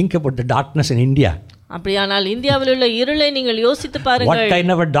 Think about the darkness in India. அப்படியானால் இந்தியாவில் உள்ள இருளை நீங்கள் யோசித்து பாருங்கள். What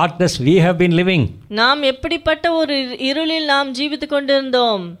kind of a darkness we have been living. நாம் எப்படிப்பட்ட ஒரு இருளில் நாம் ஜீவித்துக்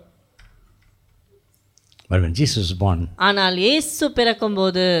கொண்டிருந்தோம். But when Jesus was born, ஆனால் இயேசு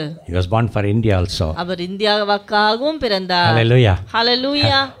பிறக்கும்போது, he was born for India also. அவர் இந்தியாவுக்காகவும் பிறந்தார். Hallelujah.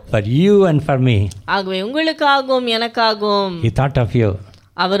 Hallelujah. For you and for me. ஆகவே உங்களுக்காகவும் எனக்காகவும் He thought of you.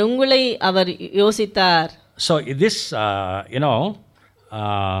 அவர் உங்களை அவர் யோசித்தார். So this,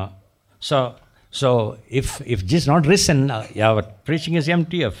 so if Jesus not risen, your preaching is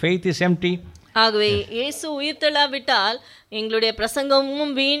empty, your faith is empty. ஆகவே இயேசு உயிர்த்தெழாவிட்டால் எங்களுடைய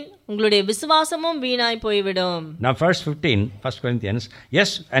பிரசங்கமும் வீண், உங்களுடைய விசுவாசமும் வீணாய் போய்விடும். Now verse 15, 1 Corinthians, yes,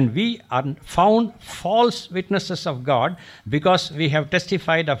 and we are found false witnesses of God, because we have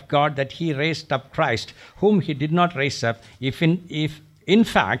testified of God that he raised up Christ, whom he did not raise up, if in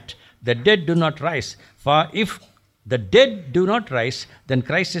fact the dead do not rise. For if the dead do not rise, then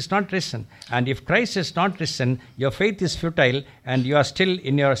Christ is not risen. And if Christ is not risen, your faith is futile, and you are still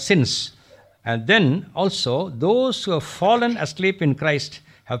in your sins. And then also those who have fallen asleep in Christ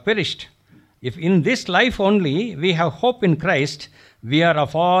have perished. If in this life only we have hope in Christ, we are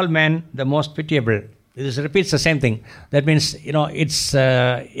of all men the most pitiable. This repeats the same thing. That means, it's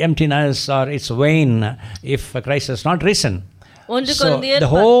emptiness or it's vain if Christ has not risen. So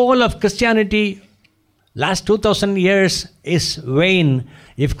the whole of Christianity, last 2000 years, is vain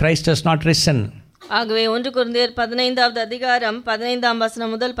if Christ has not risen. ஆகவே 1 கொரிந்தியர் 15வது அதிகாரம் 15ஆம்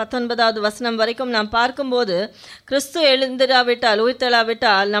வசனம் முதல் 19வது வசனம் வரைக்கும் நாம் பார்க்கும்போது, கிறிஸ்து எழுந்திராவிட்டால்,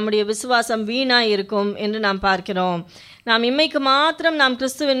 உயிர்த்தெழாவிட்டால் நம்முடைய விசுவாசம் வீணாய் இருக்கும் என்று நாம் பார்க்கிறோம். நாம் இம்மைக்கு மாத்திரம் நாம்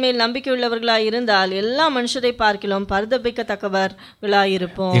கிறிஸ்துவின் மேல் நம்பிக்கை உள்ளவர்களாய் இருந்தால் எல்லா மனுஷரை பார்க்கிலும் பரிதபிக்கத்தக்கவர்களாய்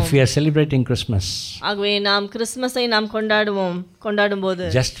If we are celebrating Christmas, ஆகவே நாம் கிறிஸ்மஸை நாம் கொண்டாடும் போது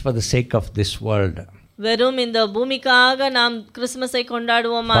just for the sake of this world, வெறும் இந்த பூமிக்காக நாம் கிறிஸ்மஸை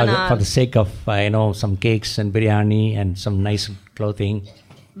கொண்டாடுவோமானால், for the sake of some cakes and biryani and some nice clothing,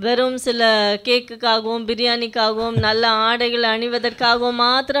 வெறும் சில கேக்குக்காகவும் பிரியாணிக்காகவும் நல்ல ஆடைகள் அணிவதற்காகவும்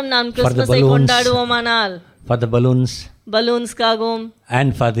மாத்திரம் நாம் கிறிஸ்மஸை கொண்டாடுவோமானால், for the பலூன்ஸ்காகவும் and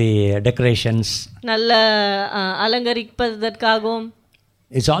for the decorations, நல்ல அலங்கரிப்பதற்காகவும்,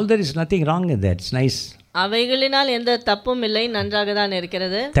 there is nothing wrong in that. It's nice. அவைகளினால் எந்த தப்பும் இல்லை, நன்றாக தான்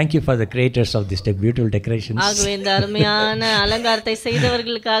இருக்கிறது. Thank you for the creators of this beautiful decorations. ஆகவே இந்த அருமையான அலங்காரத்தை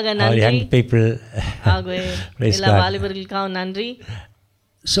செய்தவர்களுக்காக நன்றி. Our young people. ஆகவே எல்லா வாலிபர்களுக்காக நன்றி.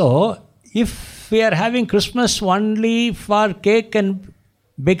 So, if we are having Christmas only for cake and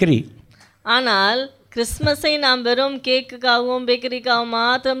bakery, ஆனால் கிறிஸ்மஸை நாம் வெறும் கேக்குக்காகவும் பேக்கரிக்காகவும்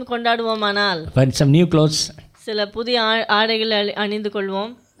மாத்திரம் கொண்டாடுவோமானால், find some new clothes, சில புதிய ஆடைகள் அணிந்து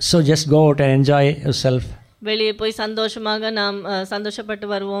கொள்வோம். So just go out and enjoy yourself. வெளியே போய் சந்தோஷமாக நாம் சந்தோஷப்பட்டு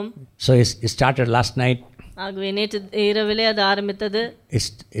வருவோம். So it started last night. ஆகவே நேற்று இரவிலே அது ஆரம்பித்தது.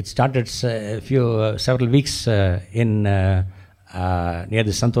 It started several weeks in near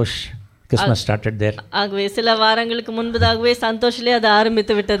the Santosh. Christmas started there. ஆகவே சில வாரங்களுக்கு முன்பதாகவே சந்தோஷிலே அது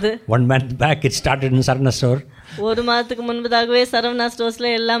ஆரம்பித்து விட்டது. 1 month back it started in Sarana store. ஒரு மாதத்துக்கு முன்பதாகவே சரவணா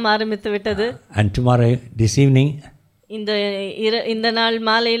ஸ்டோர்ஸ்ல எல்லாம் ஆரம்பித்து விட்டது. And tomorrow this evening, இந்த நாள்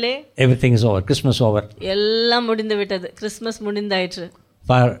மாலையிலே everything is over. Christmas over. எல்லாம் முடிந்து விட்டது. கிறிஸ்மஸ் முடிந்தாயிற்று.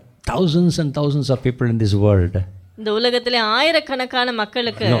 For thousands and thousands of people in this world, இந்த உலகத்திலே ஆயிரக்கணக்கான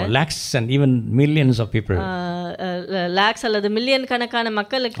மக்களுக்கு, lakhs and even millions of people, lakhs அல்லது மில்லியன் கணக்கான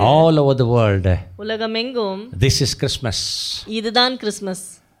மக்களுக்கு all over the world, உலகமெங்கும் this is Christmas. இதுதான் Christmas.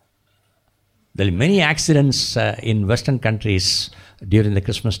 There are many accidents in Western countries during the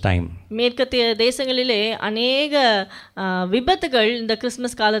Christmas time. மேற்கத்திய தேசங்களிலே अनेक விபத்துகள் இந்த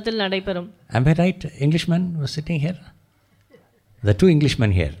கிறிஸ்மஸ் காலத்தில் நடைபெறும். Am I right? Englishman was sitting here. The two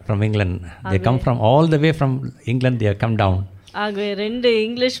Englishmen here from England. They come from all the way from England. They have come down. ஆகவே ரெண்டு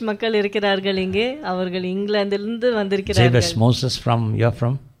English மக்கள் இருக்கிறார்கள் இங்கே. அவர்கள் இங்கிலாந்திலிருந்து வந்திருக்கிறார்கள். Jabez Moses you're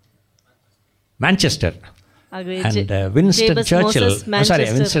from Manchester. And Winston Churchill,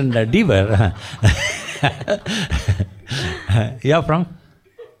 Winston Deaver. You're from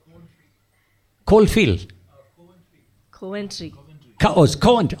Coalfield. Coventry.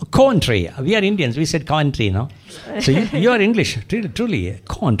 We are Indians. We said Coventry, no? So you are English, truly.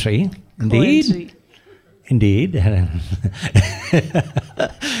 Coventry. Indeed.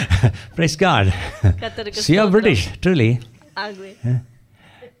 Praise God. So you are British, truly.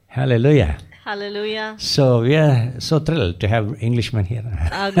 Hallelujah. Hallelujah. So we are so thrilled to have Englishmen here.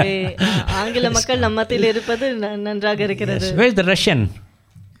 ஆகவே ஆங்கில மக்கள் நம்ம மத்தியில் இருப்பது நன்றாக இருக்கிறது. Where is the Russian?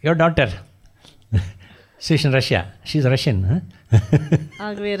 Your daughter. She's in Russia. She's Russian.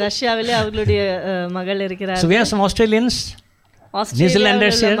 ஆகவே ரஷ்யாவிலே அவர்களுடைய மகள் இருக்கிறார். So we have some Australians. New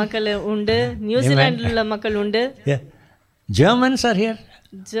Zealanders here. மக்கள் உண்டு. நியூசிலாந்தில் உள்ள மக்கள் உண்டு. Yeah. Germans are here.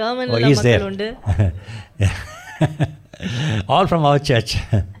 ஜெர்மன்ல உள்ள மக்கள் உண்டு. All from our church.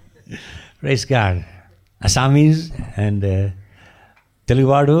 Praise God. Assamese and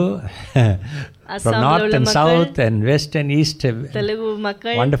Teluguvadu from north and south and west and east. Telugu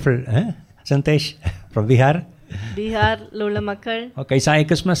makkal. Wonderful. Santesh from Bihar. Bihar lula makkal. Okay, कैसा है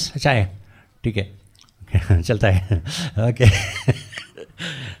Christmas? अच्छा है. ठीक है. चलता है. Okay.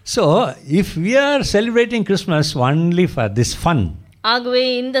 So, if we are celebrating Christmas only for this fun, ஆகவே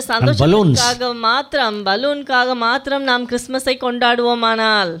இந்த சந்தோஷத்துக்காக மாத்திரம் பலூன்காக மாத்திரம் நாம் கிறிஸ்மஸை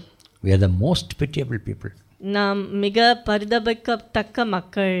கொண்டாடுவோமானால், we are the most pitiable people. நாம் மிக பரிதபிக்கத்தக்க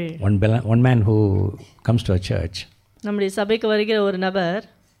மக்கள். One man who comes to a church, நம்முடைய சபைக்கு வருகிற ஒரு நபர்,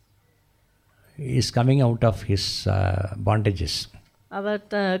 he is coming out of his bondages. அவர்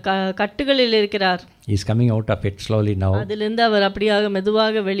கட்டுகளில் இருக்கிறார். He is coming out of it slowly now. அதிலிருந்து அவர் அப்படியாக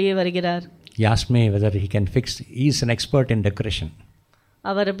மெதுவாக வெளியே வருகிறார். He asked me whether he can fix. He is an expert in decoration.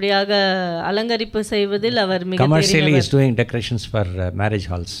 அவர் அப்படியாக அலங்கரிப்பு செய்வதில் அவர் மிக commercially is doing decorations for marriage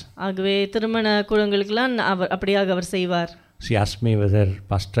halls. ஆகவே திருமண கூடங்களுக்கெல்லாம் அப்படியாக அவர் செய்வார். She asked me whether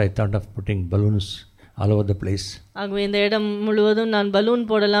pastor I thought of putting balloons all over the place. ஆகவே இந்த இடம் முழுவதும் நான் பலூன்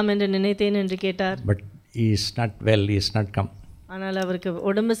போடலாம் என்று நினைத்தேன் என்று கேட்டார். But he is not well. He is not come. ஆனால் அவருக்கு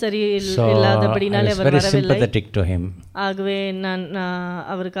உடம்பு சரியில்லாதபடினாலே அவர் வரவில்லை. Very sympathetic to him. ஆகவே நான்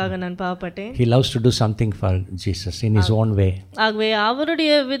அவருக்காக நான் பாவப்பட்டேன். He loves to do something for Jesus in his own way. ஆகவே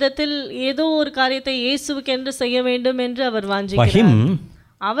அவருடைய விதத்தில் ஏதோ ஒரு காரியத்தை இயேசுவுக்கென்று செய்ய வேண்டும் என்று அவர் வாஞ்சிக்கிறார். For him,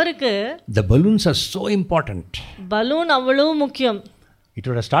 அவருக்கு the balloons are so important. Balloon அவ்வளவு முக்கியம். It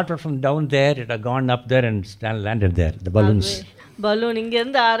would have started from down there, it would have gone up there and landed there, the balloons. Balloon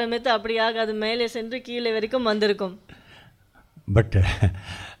இங்கேருந்து ஆரம்பித்து அப்படியாக அது மேலே சென்று கீழே வரைக்கும் வந்திருக்கும். But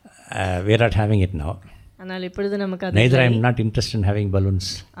we are not having it now. ஆனால் இப்பொழுது நமக்கு அது Neither I am not interested in having balloons.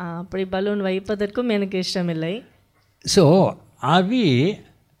 அப்படி பலூன் வைப்பதற்கும் எனக்கு இஷ்டமில்லை. So, are we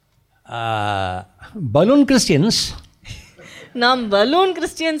balloon Christians? நாம் பலூன்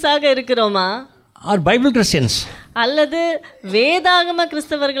கிறிஸ்டியன்ஸாக இருக்கிறோமா? Or Bible Christians? அல்லது வேதாகம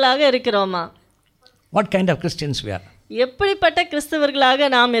கிறிஸ்தவர்களாக இருக்கிறோமா? What kind of Christians we are? எப்படிப்பட்ட கிறிஸ்தவர்களாக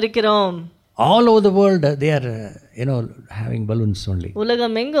நாம் இருக்கிறோம்? All over the world they are having balloons only.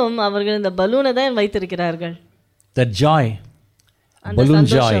 உலகம் எங்கும் அவர்கள் இந்த பலூனை தான் வைத்திருக்கிறார்கள். The joy, balloon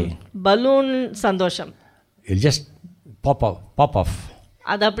joy, balloon சந்தோஷம். It just pop off.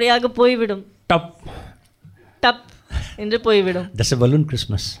 அது அப்படியாக போய்விடும். டப் என்று போய்விடும். That's a balloon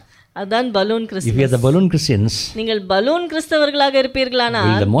Christmas. அதான் பலூன் கிறிஸ்மஸ். If you are the balloon Christians, நீங்கள் பலூன் கிறிஸ்தவர்களாக இருப்பீர்களானால்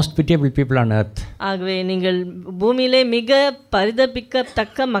you are the most pitiable people on earth. ஆகவே நீங்கள் பூமியிலே மிக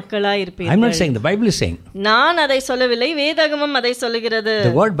பரிதபிக்கத்தக்க மக்களாய் இருப்பீர்கள். I'm not saying, the Bible is saying. நான் அதை சொல்லவில்லை, வேதாகமம் அதை சொல்லுகிறது.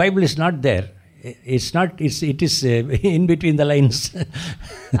 The word Bible is not there. It is in between the lines.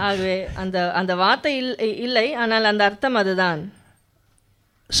 ஆகவே அந்த வார்த்தை இல்லை, ஆனால் அந்த அர்த்தம் அதுதான்.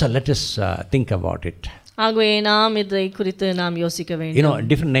 So let us think about it. ஆகவே நாம் இதை குறித்து நாம் யோசிக்க வேண்டும்.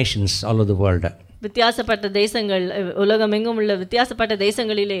 Different nations all over the world. வித்தியாசப்பட்ட தேசங்கள், உலகம் எங்கும் உள்ள வித்தியாசப்பட்ட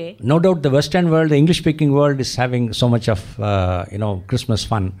தேசங்களிலே No doubt the western world, the English speaking world is having so much of Christmas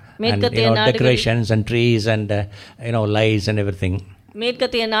fun and decorations and trees and lights and everything.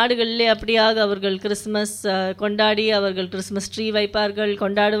 மேற்கத்திய நாடுகளிலே அப்படியாக அவர்கள் கிறிஸ்மஸ் கொண்டாடி அவர்கள் கிறிஸ்மஸ் ட்ரீ வைப்பார்கள்,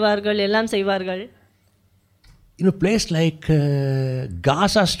 கொண்டாடுவார்கள், எல்லாம் செய்வார்கள். Place like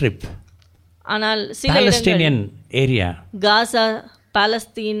Gaza Strip, ஆனால் சில Palestinian area, காசா,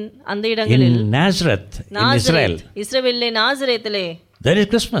 பாலஸ்தீன், அந்த இடங்களில், in Nazareth, in Israel, இஸ்ரவேலிலே நாசரேத்திலே there is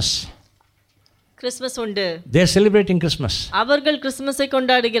Christmas. கிறிஸ்மஸ் உண்டு. They are celebrating Christmas. அவர்கள் கிறிஸ்மஸை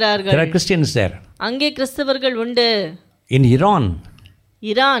கொண்டாடுகிறார்கள். There are Christians there. அங்கே கிறிஸ்தவர்கள் உண்டு. In Iran,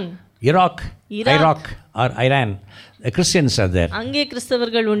 Iraq or Iran, the Christians are there. அங்கே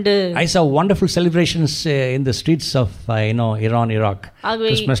கிறிஸ்தவர்கள் உண்டு. I saw wonderful celebrations in the streets of Iran, Iraq.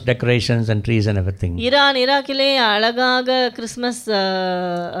 Christmas decorations and trees and everything. ஈராக்கிலே அழகாக Christmas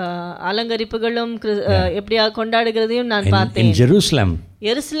அலங்கரிப்புகளும் எப்படியாக கொண்டாடுகிறதையும் நான் பார்த்தேன். In Jerusalem,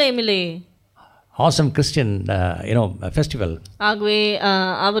 எருசலேமிலே awesome Christian festival. ஆகவே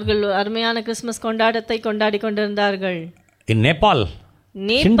அவர்கள் அருமையான கிறிஸ்மஸ் கொண்டாட்டத்தை கொண்டாடி கொண்டிருந்தார்கள். In Nepal,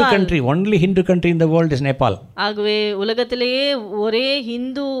 Hindu country, only Hindu country in the world is Nepal. ஆகவே உலகத்திலேயே ஒரே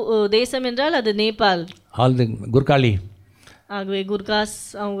ஹிந்து தேசம் என்றால் அது நேபாள். All the Gurkhali, ஆகவே Gurkhas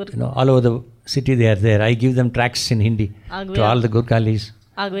all over the city they are there. I give them tracts in Hindi to all the Gurkhalis.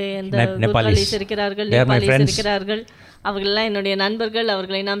 ஆகவே அந்த குர்காலிஸ் இருக்கிறார்கள், நேபாளிஸ் இருக்கிறார்கள். அவர்களெல்லாம் என்னுடைய நண்பர்கள்.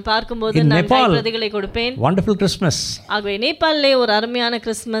 அவர்களை நான் பார்க்கும்போது நான் கைப்பிரதிகளை கொடுப்பேன். Wonderful Christmas. ஆகவே நேபாளிலே ஒரு அருமையான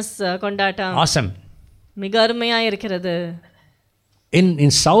கிறிஸ்மஸ் கொண்டாட்டம். Awesome. மிக அருமையாக இருக்கிறது. In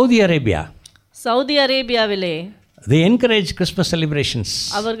Saudi Arabia, Saudi அரேபியாவிலே they encourage Christmas celebrations.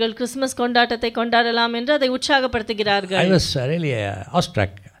 அவர்கள் கிறிஸ்மஸ் கொண்டாட்டத்தை கொண்டாடலாம் என்று அதை உற்சாகப்படுத்துகிறார்கள். I was really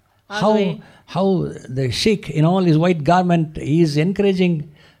awestruck how the sheikh in all his white garment is encouraging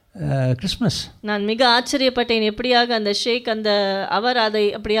Christmas. நான் மிக ஆச்சரியப்பட்டேன், எப்படியாக அந்த ஷேக் அவர் அதை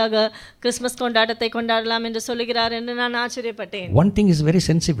அப்படியாக கிறிஸ்மஸ் கொண்டாட்டத்தை கொண்டாடலாம் என்று சொல்லுகிறார் என்று நான் ஆச்சரியப்பட்டேன். One thing is very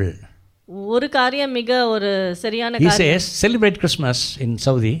sensible. ஒரு காரியம் மிக ஒரு சரியான காரியம். He says celebrate Christmas in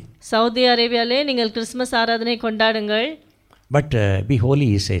Saudi. Saudi அரேபியாவிலே நீங்கள் கிறிஸ்மஸ் ஆராதனை கொண்டாடுங்கள். But be holy,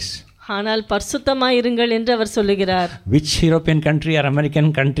 he says. ஆனால் பரிசுத்தமாய் இருங்கள் என்று அவர் சொல்லுகிறார். Which European country or American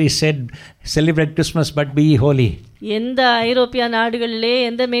country said celebrate Christmas but be holy? எந்த ஐரோப்பிய நாடுகளிலே,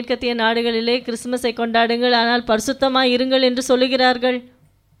 எந்த மேற்கத்திய நாடுகளிலே கிறிஸ்மஸை கொண்டாடுங்கள் ஆனால் பரிசுத்தமாய் இருங்கள் என்று சொல்லுகிறார்கள்?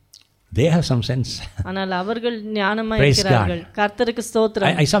 They have some sense. ஆனால் அவர்கள் ஞானமாய் இருக்கிறார்கள். கர்த்தருக்கு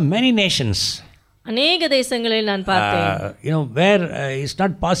ஸ்தோத்திரம். I saw many nations. அநேக தேசங்களில் நான் பார்த்தேன். Where it's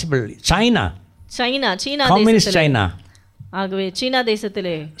not possible. China Communist China. ஆகவே சீனா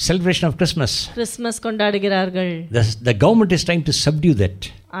தேசத்திலே celebration of Christmas. கிறிஸ்மஸ் கொண்டாடுகிறார்கள். The government is trying to subdue that.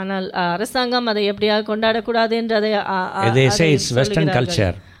 ஆனால் அரசாங்கம் அதை எப்படியாக கொண்டாடக்கூடாது என்று they say it's Western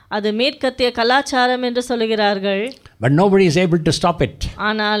culture. அது மேற்கத்திய கலாச்சாரம் என்று சொல்லுகிறார்கள். But nobody is able to stop it.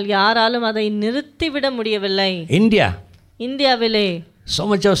 ஆனால் யாராலும் அதை நிறுத்திவிட முடியவில்லை. இந்தியாவிலே so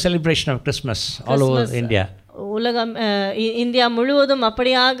much of celebration of Christmas all over India. உலகம் இந்தியா முழுவதும்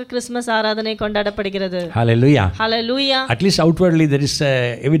அப்படியாக கிறிஸ்மஸ் ஆராதனை கொண்டாடப்படுகிறது. Hallelujah. At least outwardly there is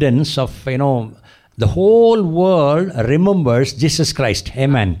evidence of the whole world remembers Jesus Christ.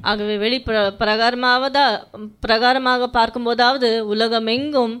 Amen. ஆகவே வெளி பிரகாரமாக பார்க்கும்போதாவது உலகம்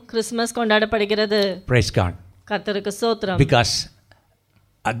எங்கும் கிறிஸ்மஸ் கொண்டாடப்படுகிறது. Praise God. கர்த்தருக்கு ஸ்தோத்திரம். Because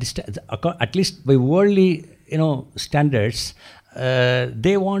at least by worldly, standards,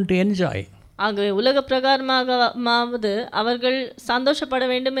 they want to enjoy. ஆகவே உலக பிரகாரமாவது அவர்கள் சந்தோஷப்பட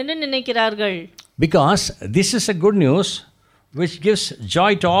வேண்டும் என்று நினைக்கிறார்கள். Because this is a good news which gives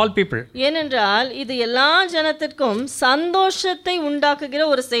joy to all people. ஏனென்றால் இது எல்லா ஜனத்திற்கும் சந்தோஷத்தை உண்டாக்குகிற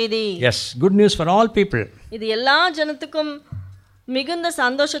ஒரு செய்தி. Yes, good news for all people. இது எல்லா ஜனத்துக்கும் மிகுந்த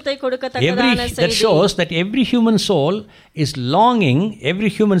சந்தோஷத்தை கொடுக்கத்தக்கதான செய்தி. That shows that every human soul is longing,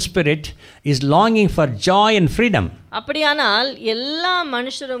 every human spirit is longing for joy and freedom. அப்படியானால் எல்லா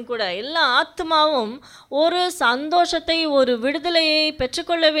மனுஷரும் கூட எல்லா ஆத்மாவும் ஒரு சந்தோஷத்தை ஒரு விடுதலையை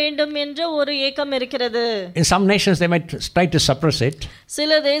பெற்றுக்கொள்ள வேண்டும் என்ற ஒரு ஏக்கம் இருக்கிறது. In some nations they might try to suppress it.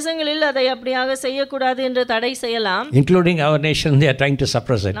 சில தேசங்களில் அதை அப்படியாக செய்யக்கூடாது என்று தடை செய்யலாம். Including our nation, they are trying to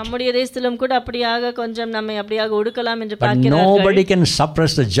suppress it. நம்முடைய தேசத்திலும் கூட அப்படியாக கொஞ்சம் நம்மை அப்படியாக ஒடுக்கலாம் என்று பார்க்கிறார்கள். But nobody can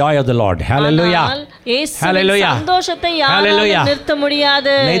suppress the joy of the Lord. Hallelujah. Hallelujah. சந்தோஷத்தை யாராலும் நிறுத்த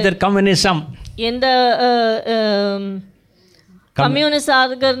முடியாது. Neither communism, எந்த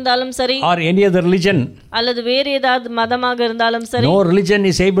கம்யூனிஸ்டாக இருந்தாலும் சரி, or any other religion, அல்லது வேறு ஏதாவது மதமாக இருந்தாலும் சரி, no religion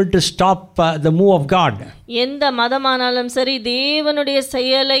is able to stop the move of God. எந்த மதமானாலும் சரி தேவனுடைய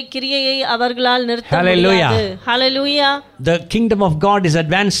செயலை கிரியையை அவர்களால் நிறுத்த முடியாது. ஹalleluya. The kingdom of God is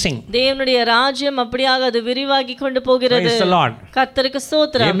advancing. தேவனுடைய ராஜ்யம் அப்படியாக அது விரிவாகி கொண்டு போகிறது. Praise the Lord. கர்த்தருக்கு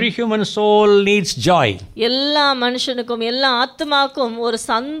ஸ்தோத்திரம். Every human soul needs joy. எல்லா மனுஷனுக்கும் எல்லா ஆத்மாக்கும் ஒரு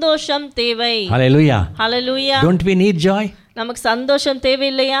சந்தோஷம் தேவை. Hallelujah. Hallelujah. Don't we need joy? நமக்கு சந்தோஷம்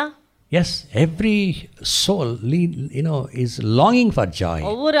தேவையில்லையா? Yes, every soul is longing for joy.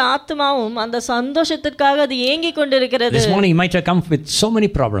 ஒவ்வொரு ஆத்மாவும் அந்த சந்தோஷத்திற்காக அது ஏங்கிக் கொண்டிருக்கிறது. This morning you might have come with so many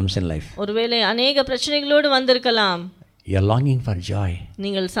problems in life. ஒருவேளை अनेक பிரச்சனைகளோடு வந்திருக்கலாம். You are longing for joy.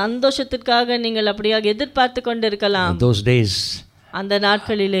 நீங்கள் சந்தோஷத்திற்காக நீங்கள் அப்படியாக எதிர்பார்த்து கொண்டிருக்கலாம். Those days, அந்த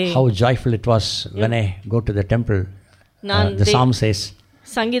நாட்களிலே how joyful it was when I go to the temple. The psalm says,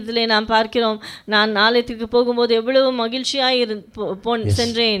 சங்கீதத்திலே நாம் பார்க்கிறோம், நான் ஆலயத்துக்கு போகும்போது எவ்வளவு மகிழ்ச்சியாய்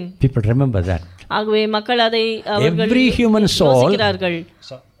சென்றேன். People remember that. ஆகவே மக்கள் அதை அவர்கள் every human soul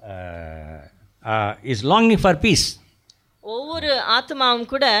is longing for peace. ஒவ்வொரு ஆத்மாவும்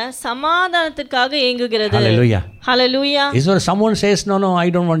கூட சமாதானத்திற்காக ஏங்குகிறது. Hallelujah. Hallelujah. Is there someone says no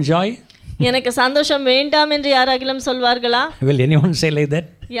I don't want joy? எனக்கு சந்தோஷம் வேண்டாம் என்று யாராகிலும் சொல்வார்களா? Will anyone say like that?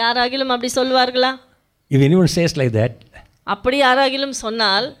 யாராகிலும் அப்படி சொல்வார்களா? If anyone says like that, அப்படி யாராகிலும்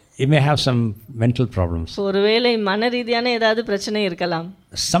சொன்னால் you may have some mental problems. ஒருவேளை மன ரீதியான ஏதாவது பிரச்சனை இருக்கலாம்.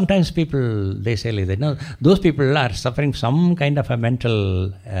 Sometimes people they say like that. No, those people are suffering some kind of a mental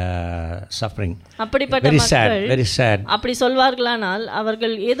suffering. அப்படிப்பட்ட மக்கள் very sad. அப்படி சொல்வார்களானால்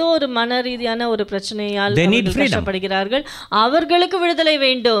அவர்கள் ஏதோ ஒரு மன ரீதியான ஒரு பிரச்சனையால் கஷ்டப்படுகிறார்கள். அவர்களுக்கு விடுதலை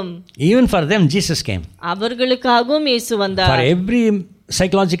வேண்டும். Even for them Jesus came. அவர்களுக்காகவும் இயேசு வந்தார். For every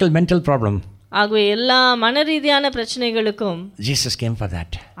psychological mental problem, ஆகவே எல்லா மன ரீதியான பிரச்சனைகளுக்கும் Jesus came for that.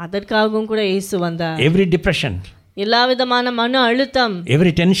 அதற்காகவும் கூட இயேசு வந்தார். Every depression, எல்லா விதமான மன அழுத்தம்,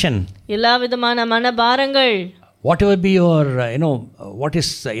 every tension, எல்லா விதமான மன பாரங்கள், whatever be your what is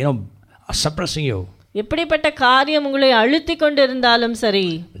suppressing you, எப்படிப்பட்ட காரியம் உங்களை அழுத்திக் கொண்டிருந்தாலும் சரி,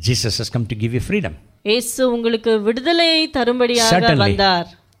 Jesus has come to give you freedom. இயேசு உங்களுக்கு விடுதலையை தரும்படியாக வந்தார்.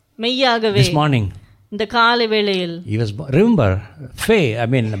 மெய்யாகவே this morning, இந்த காலை வேளையில் he was remember faith,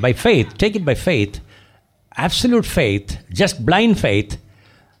 by faith, take it by faith, absolute faith, just blind faith,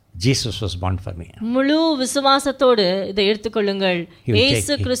 Jesus was born for me. முழு விசுவாசத்தோடு இதை எடுத்துக்கொள்ளுங்கள்.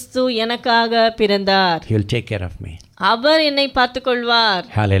 இயேசு கிறிஸ்து எனக்காக பிறந்தார். He will take care of me. அவர் என்னை பார்த்துக்கொள்வார்.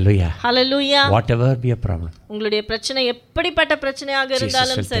 Hallelujah. Hallelujah. Whatever be a problem, உங்களுடைய பிரச்சனை எப்படிப்பட்ட பிரச்சனையாக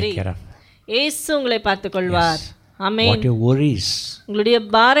இருந்தாலும் சரி, இயேசு உங்களை பார்த்துக்கொள்வார். ஆமென். What your worries, உங்களுடைய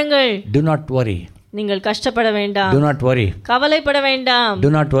பாரங்கள், do not worry. நீங்கள் கஷ்டப்பட வேண்டாம். Do not worry. கவலைப்பட வேண்டாம். Do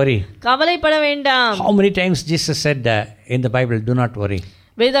not worry. கவலைப்பட வேண்டாம். How many times Jesus said in the Bible, do not worry?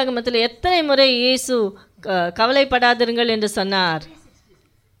 வேதாகமத்தில் எத்தனை முறை இயேசு கவலைப்படாதிருங்கள் என்று சொன்னார்?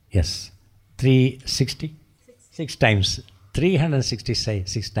 Yes, 366 times,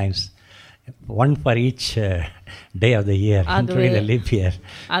 366 times, one for each day of the year, including the leap year.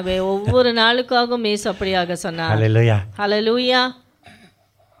 ஆகவே ஒவ்வொரு நாளுக்காகவும் இயேசு அப்படியாக சொன்னார். Hallelujah. Hallelujah.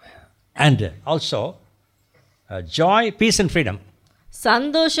 And also joy, peace and freedom.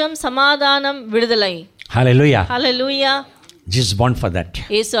 சந்தோஷம், சமாதானம், விடுதலை. Hallelujah. Hallelujah. Jesus born for that.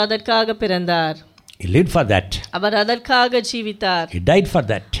 இயேசு அதற்காக பிறந்தார். He lived for that. அவர் அதற்காக ஜீவித்தார். He died for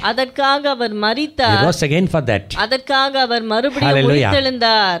that. அதற்காக அவர் மரித்தார். He rose again for that. அதற்காக அவர் மறுபடியும்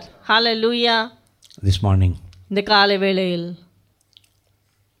உயிர்த்தெழுந்தார். Hallelujah. This morning, இந்த காலை வேளையில்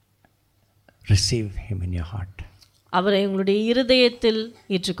receive him in your heart. அவரை உங்களுடைய இருதயத்தில்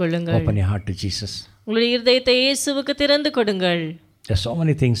ஏற்றுக்கொள்ளுங்கள். Open your heart to Jesus. உங்களுடைய இருதயத்தை இயேசுவுக்கு திறந்து கொடுங்கள். There are so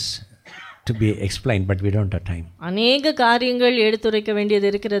many things to be explained, but we don't have time. அநேக காரியங்கள் எடுத்துரைக்க வேண்டியது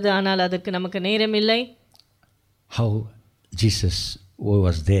இருக்கிறது, ஆனால் அதற்கு நமக்கு நேரம் இல்லை. How Jesus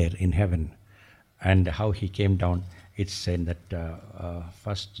was there in heaven and how he came down, it's in that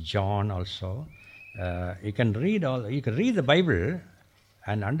First John also. You can read the Bible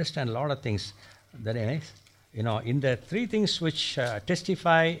and understand a lot of things. That is, in the three things which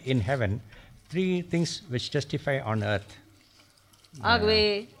testify in heaven, three things which testify on earth. ஆகவே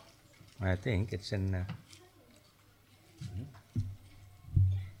I think it's in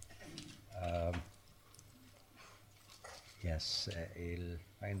yes, you'll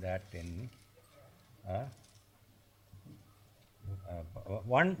find that in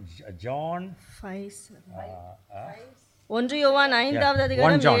 1 John 1 யோவான் 5வது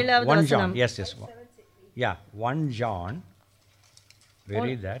அதிகாரம் 7வது வசனம். Yes. Yeah, 1 John. We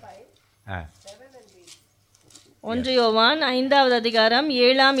read that. 1 யோவான் 5வது அதிகாரம்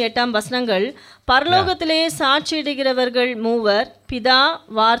 7ஆம் 8ஆம் வசனங்கள். பரலோகத்திலே சாட்சியிடுகிறவர்கள் மூவர், பிதா,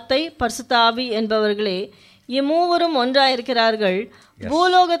 வார்த்தை, பரிசுத்த ஆவி என்பவர்களே. இம்மூவரும் ஒன்றாயிருக்கிறார்கள்.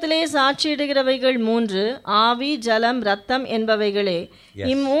 பூலோகத்திலே சாட்சியிடுகிறவைகள் மூன்று, ஆவி, ஜலம், ரத்தம் என்பவைகளே.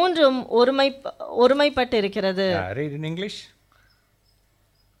 இம்மூன்றும் ஒருமைப்பட்டிருக்கிறது. Read in English.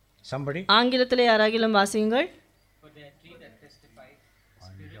 Somebody. ஆங்கிலத்திலே யாராகிலும் வாசியுங்கள்.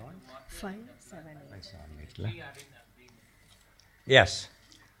 Yes.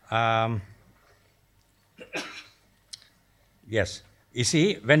 Yes. You see,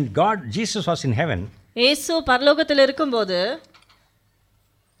 when Jesus was in heaven, இயேசு பரலோகத்தில் இருக்கும்போது,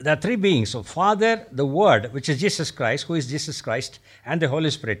 there are three beings. So Father, the Word, which is Jesus Christ, who is Jesus Christ, and the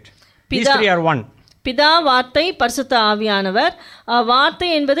Holy Spirit. These three are one. பிதா, வார்த்தை, பரிசுத்த ஆவியானவர். வார்த்தை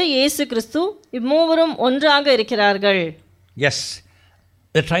என்பது இயேசு கிறிஸ்து. இம்மூவரும் ஒன்றாக இருக்கிறார்கள். Yes.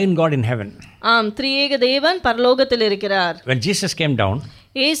 The triune God in heaven. ஆம், திரியேக தேவன் பரலோகத்தில் இருக்கிறார். When Jesus came down,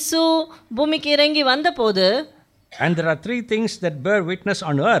 இயேசு பூமிக்கு இறங்கி வந்தபோது, and there are three things that bear witness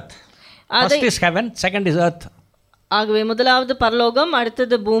on earth. First is heaven, second is earth. ஆகவே முதலாவது பரலோகம்,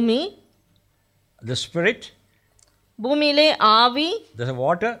 அடுத்தது பூமி. The spirit, பூமியிலே ஆவி, the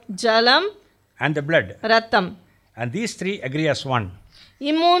water, ஜலம், and the blood. ரத்தம். And these three agree as one.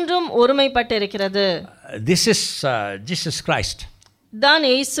 இம்மூன்றும் ஒருமைப்பட்டிருக்கிறது. This is Jesus Christ. தான்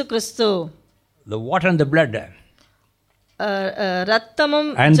இயேசு கிறிஸ்து. The water and the blood.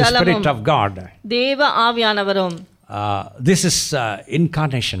 ரத்தமும் and the ஜலமும், Spirit of God. தேவ ஆவியானவரும். This is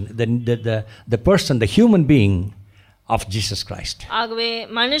incarnation, the person, the human being of Jesus Christ. ஆகவே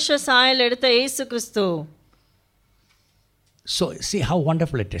மனுஷ சாயல் எடுத்த இயேசு கிறிஸ்து. So see how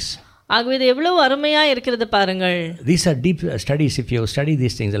wonderful it is. ஆகவே இது எவ்வளவு அருமையா இருக்கிறது பாருங்கள். These are deep studies. If you study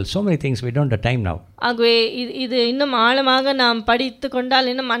these things, there are so many things we don't have time now. ஆகவே இது இன்னும் ஆழமாக நாம் படித்து கொண்டால்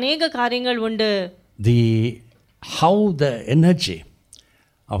இன்னும் அநேக காரியங்கள் உண்டு. How the energy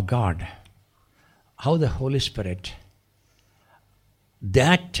of God, how the Holy Spirit,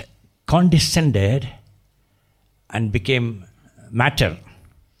 that condescended and became matter.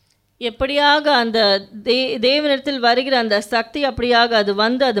 எப்படியாக அந்த தேவனிடத்தில் வருகிற அந்த சக்தி அப்படியாக அது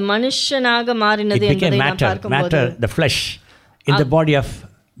வந்து அது மனுஷனாக மாறினது என்பதை நாம் பார்க்கும்போது, matter, the flesh in the body of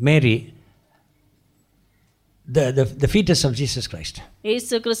Mary, the fetus of Jesus Christ.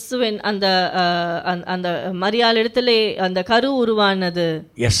 இயேசு கிறிஸ்துவின் அந்த அந்த மரியாளிடத்திலே அந்த கரு உருவானது.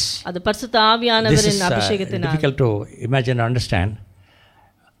 Yes. அது பரிசுத்த ஆவியானவரின் அபிஷேகத்தினால். Difficult to imagine and understand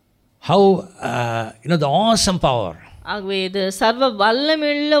how the awesome power. ஆகவே இது சர்வ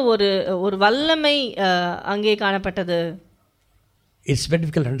வல்லமையுள்ள ஒரு வல்லமை அங்கே காணப்பட்டது. It's very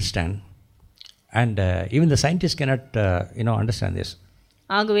difficult to understand, and even the scientists cannot understand this.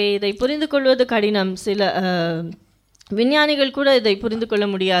 ஆகவே இதை புரிந்து கொள்வது கடினம். சில விஞ்ஞானிகள் கூட இதை புரிந்து கொள்ள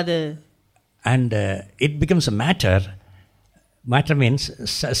முடியாது. And it becomes a matter. Matter means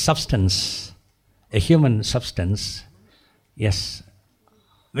substance, a human substance. Yes,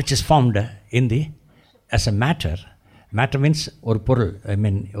 which is formed as a matter. Matter means or பொருள், I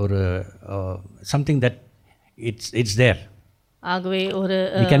mean or something that it's there. ஆகவே ஒரு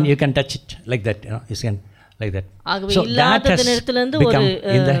you can touch it like that, you can like that. ஆகவே So இல்லாத தினத்திலிருந்து ஒரு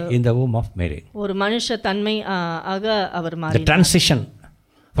in the womb of Mary. ஒரு மனுஷ தன்மை ஆக அவர் மாறினார். The transition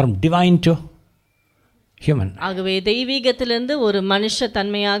from divine to human. ஆகவே தெய்வீகத்திலிருந்து ஒரு மனுஷ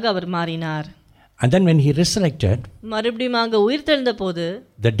தன்மையாக அவர் மாறினார். And then when he resurrected, மறுபடியுமாக உயிர்த்தெழுந்த போது,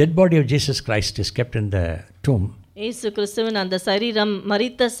 the dead body of Jesus Christ is kept in the tomb. இயேசு கிறிஸ்துவின் அந்த சரீரம்,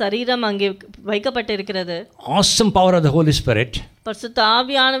 மரித்த சரீரம் அங்கே வைக்கப்பட்டிருக்கிறது. Awesome power of the Holy Spirit. பரிசுத்த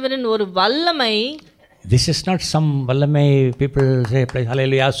ஆவியானவரின் ஒரு வல்லமை This is not some Vallamai people say,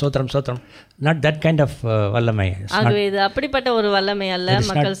 hallelujah, sotram, sotram. Not that kind of Vallamai. ஆகவே இது அப்படிப்பட்ட ஒரு வல்லமை அல்ல. It is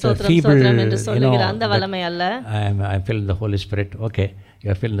மக்கள் not சோத்திரம் feeble, சோத்திரம் என்று சொல்லுகிற அந்த வல்லமை அல்ல. I feel the Holy Spirit. Okay, you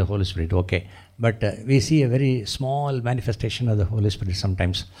are feeling the Holy Spirit. Okay, but we see a very small manifestation of the Holy Spirit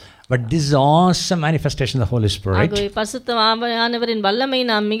sometimes. But this is awesome manifestation of the Holy Spirit. ஆகவே பரிசுத்த ஆவியானவரின் வல்லமை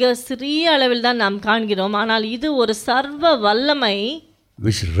நாம் மிக சிறிய அளவில் தான் நாம் காண்கிறோம். ஆனால் இது ஒரு சர்வ வல்லமை,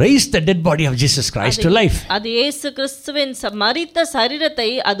 which raised the dead body of Jesus Christ to life. அது இயேசு கிறிஸ்துவின் மரித்த சரீரத்தை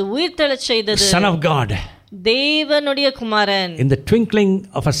அது உயிர்த்தெழச் செய்தது. Son of God, தேவனுடைய குமாரன். in the twinkling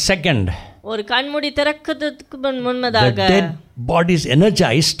of a second, ஒரு கண்மூடி திறக்கிறதுக்கு முன்னதாக the dead body is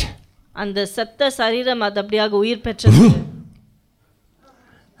energized. அந்த செத்த சரீரம் அது அப்படியாக உயிர் பெற்றது.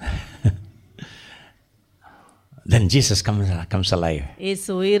 Then Jesus comes alive. இயேசு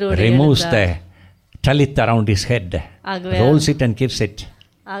உயிரோடு removes எழுந்தார். the tallit around his head, rolls it and keeps it.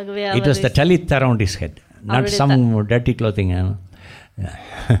 ஆகவே It was the tallit around his head, not some dirty clothing.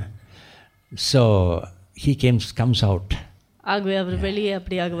 So he comes out, ஆகவே அவர் வெளியே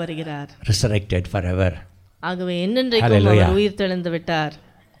அப்படியாக வருகிறார், resurrected forever. ஆகவே என்னென்றைக்கும் அவர் உயிர் தெழுந்து விட்டார்.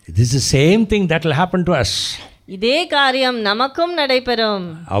 This is the same thing that will happen to us. இதே காரியம் நமக்கும் நடைபெறும்.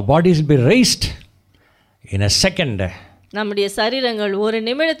 Our bodies will be raised in a second, நம்முடைய சரீரங்கள் ஒரு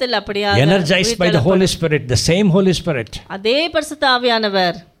நிமிடத்தில் அப்படியாக energized by the Holy Spirit, the same Holy Spirit, அதே பரிசுத்த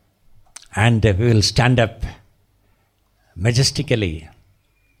ஆவியானவர், and we will stand up majestically.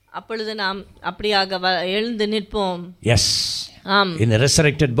 அப்பொழுது நாம் அப்படியாக எழுந்து நிற்போம். Yes, ஆம், in a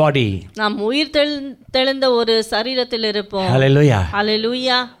resurrected body. நாம் உயிர் தெழுந்த ஒரு சரீரத்தில் இருப்போம். Hallelujah.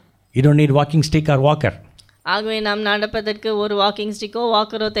 Hallelujah. You don't need walking stick or walker. ஆகவே நாம் நடப்பதற்கு ஒரு வாக்கிங் ஸ்டிக்கோ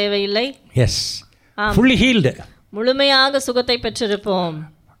வாக்கரோ தேவையில்லை. Yes, fully healed. முழுமையாக சுகத்தை பெற்றிருப்போம்.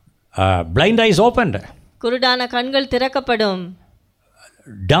 Blind eyes opened. குருடான கண்கள் திறக்கப்படும்.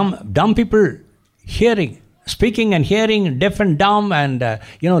 Dumb people hearing, speaking and hearing, deaf and dumb, and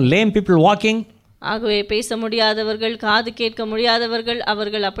lame people walking. ஆகவே பேச முடியாதவர்கள், காது கேட்க முடியாதவர்கள்,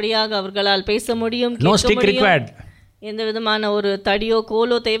 அவர்கள் அப்படியாக அவர்களால் பேச முடியும், No கேட்க stick முடியும். required. எந்த விதமான ஒரு தடியோ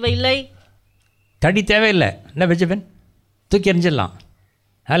கோலோ தேவையில்லை. தடி தேவையில்லை, என்ன வெஜிபன் தூக்கி எறிஞ்சிடலாம்.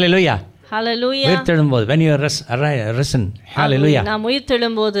 Hallelujah. ஹல்லேலூயா. உயிர் தெழும்போது, when you are risen, hallelujah. நாம் உயிர்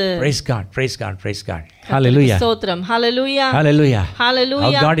தெழும்போது Praise God, praise God, praise God. Hallelujah. ஸ்தோத்திரம். ஹல்லேலூயா. Hallelujah. Hallelujah.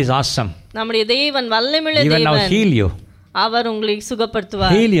 Our God is awesome. நம்முடைய தேவன் வல்லமையுள்ள Even now தேவன். heal you. அவர் உங்களை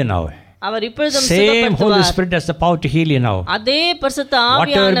சுகப்படுத்துவார். Heal you now. அவர் இப்பொழுதும் Same Holy சுகப்படுத்துவார். Spirit has the power to heal you now. அதே பரிசுத்த Whatever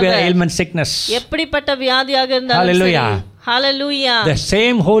be ஆவியானவர் ailment, sickness. எப்படிப்பட்ட வியாதியாக இருந்தாலும் சரி. Hallelujah. Hallelujah. The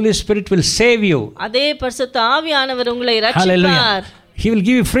same Holy Spirit will save you. அதே பரிசுத்த ஆவியானவர் உங்களை Hallelujah. ரட்சிப்பார். He will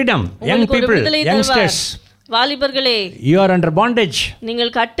give you freedom. Young உங்களுக்கு ஒரு people, விடுதலை youngsters, தருவார். வாலிபர்களே, you are under bondage.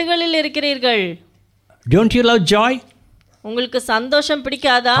 நீங்கள் கட்டுகளில் இருக்கிறீர்கள். Don't you love joy? உங்களுக்கு சந்தோஷம்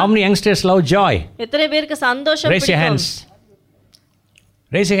பிடிக்காதா? How many youngsters love joy? எத்தனை பேருக்கு சந்தோஷம் Raise your பிடிக்கும்? hands.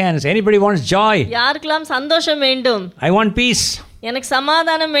 Raise your hands. Anybody wants joy? யாருக்கெல்லாம் சந்தோஷம் வேண்டும்? I want peace. எனக்கு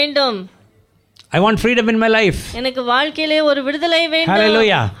சமாதானம் வேண்டும். I want freedom in my life. எனக்கு வாழ்க்கையிலே ஒரு விடுதலை வேண்டும்.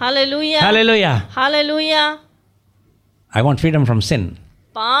 Hallelujah. Hallelujah. Hallelujah. Hallelujah. I want freedom from sin.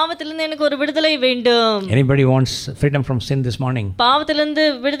 பாவத்திலிருந்து எனக்கு ஒரு விடுதலை வேண்டும். Anybody wants freedom from sin this morning? பாவத்திலிருந்து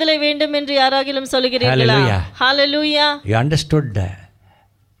விடுதலை வேண்டும் என்று யாராகிலும் சொல்கிறீர்களா? Hallelujah. Hallelujah. You understood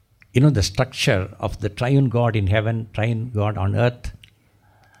the structure of the triune God in heaven, triune God on earth,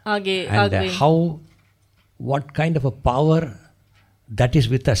 and what kind of a power that is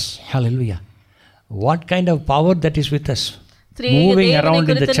with us. Hallelujah. What kind of power that is with us, moving around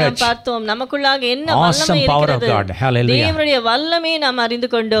in the church. பார்த்தோம். நமக்குள்ளாக என்ன Awesome வல்லமை power of இருக்கிறது. God. Hallelujah. தேவனுடைய வல்லமையை நாம் அறிந்து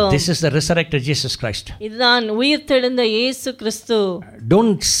கொண்டோம். This is the resurrected Jesus Christ. இதுதான் உயிர்த்தெழுந்த இயேசு கிறிஸ்து.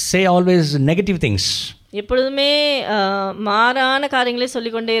 Don't say always negative things. எப்பொழுதுமே மாறான காரியங்களை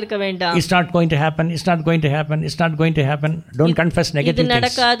சொல்லிக்கொண்டே இருக்க வேண்டாம். It's not going to happen. It's not going to happen. It's not going to happen. Don't confess negative இது things.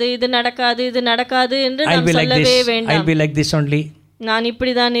 நடக்காது, இது நடக்காது, இது நடக்காது என்று I'll நாம் be like சொல்லவே this. I'll வேண்டாம். be like this only. நான்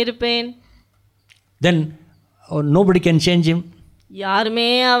இப்படிதான் இருப்பேன். Then nobody can change him. யாருமே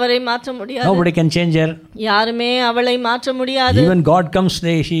அவரை மாற்ற முடியாது. Nobody can change her. யாருமே அவளை மாற்ற முடியாது. Even God comes,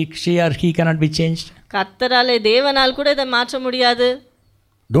 she or he cannot be changed. கர்த்தராலே தேவனால் கூட இதை மாற்ற முடியாது.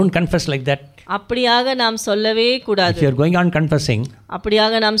 Don't confess like that. அப்படியாக நாம் சொல்லவே கூடாது. If you are going on confessing,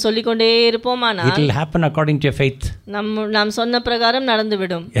 அப்படியாக நாம் சொல்லிக்கொண்டே இருப்போமானால் it will happen according to your faith. நாம் சொன்ன பிரகாரம்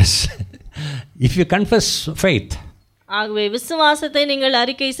நடந்துவிடும். Yes. If you confess faith, ஆகவே விசுவாசத்தை நீங்கள்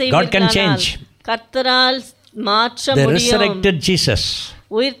அறிக்கை God can செய்வீர்களானால் change. கர்த்தரால் மாற்ற The முடியும். resurrected Jesus,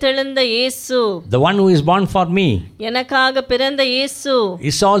 உயிர்த்தெழுந்த இயேசு, the one who is born for me, எனக்காக பிறந்த இயேசு,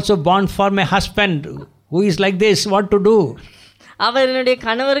 is also born for my husband who is like this. What to do? அவர் என்னுடைய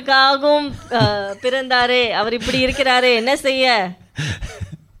கணவருக்காகவும் பிறந்தாரே, அவர் இப்படி இருக்கிறாரே, என்ன செய்ய?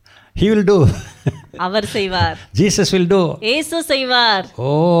 He will do. அவர் செய்வார். Jesus will do. இயேசு செய்வார்.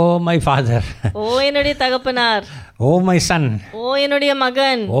 Oh, my father. ஓ என்னுடைய தகப்பனார். Oh, my son. ஓ என்னுடைய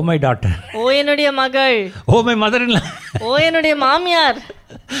மகன். Oh, my daughter. ஓ என்னுடைய மகள். Oh, my mother-in-law. ஓ என்னுடைய மாமியார்.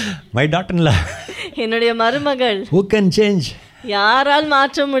 My daughter-in-law. என்னுடைய மருமகள். Who can change? யாரால்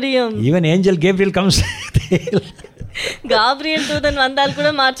மாற்ற முடியும்? Even angel Gabriel comes. Gabriel தூதன் வந்தால் கூட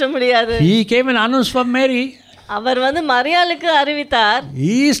மாற்ற முடியாது. He came and announced for Mary. அவர் வந்து மரியாளுக்கு அறிவித்தார்.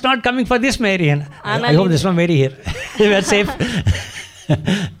 He is not coming for this Mary. I hope there's no Mary here. We are safe.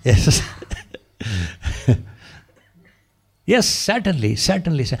 Yes. Yes, certainly.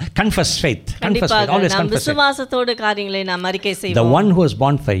 Confess faith. Confess faith. Always confess faith. விசுவாசத்தோடு காரியங்களை நாம் அறிக்கை செய்வோம். The one who was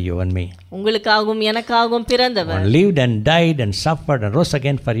born for you and me. உங்களுக்காகவும் எனக்காகவும் பிறந்தவர். Lived and died and suffered and rose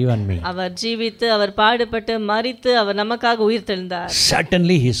again for you and me. அவர் ஜீவித்து, அவர் பாடுபட்டு, மரித்து, அவர் நமக்காக உயிர்த்தெழுந்தார்.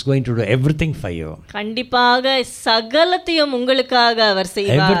 Certainly he is going to do everything for you. கண்டிப்பாக சகலத்தையும் உங்களுக்காக அவர்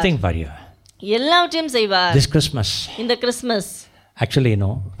செய்வார். Everything for you. எல்லாவற்றையும் செய்வார். This Christmas. இந்த Christmas. Actually,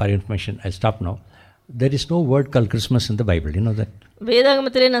 for your information, I'll stop now. There is no word called Christmas in the Bible. You know that?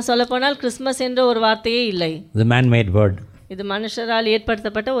 வேதாகமத்திலே நான் சொல்ல போனால் கிறிஸ்மஸ் என்ற ஒரு வார்த்தையே இல்லை. The man-made word. இது மனுஷரால்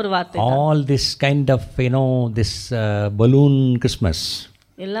ஏற்படுத்தப்பட்ட ஒரு வார்த்தை. All this kind of, this balloon Christmas.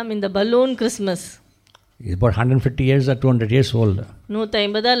 எல்லாம் இந்த balloon Christmas. It's about 150 years or 200 years old.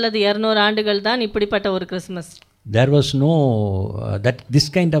 150 அல்லது 200 ஆண்டுகள் தான் இப்படிப்பட்ட ஒரு Christmas. There was no this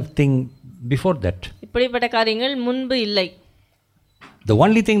kind of thing before that. இப்படிப்பட்ட காரியங்கள் முன்பு இல்லை. The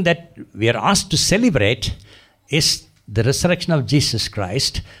only thing that we are asked to celebrate is the resurrection of Jesus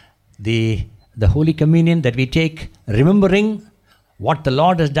Christ, the Holy Communion that we take, remembering what the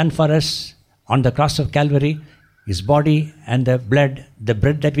Lord has done for us on the cross of Calvary, His body and the blood, the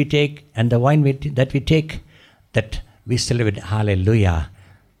bread that we take and the wine that we take, that we celebrate. Hallelujah!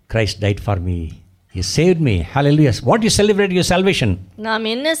 Christ died for me. He saved me. Hallelujah. What you celebrate your salvation? நாம்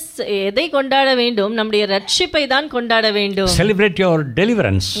எதை கொண்டாட வேண்டும்? நம்முடைய ரட்சிப்பை தான் கொண்டாட வேண்டும். Celebrate your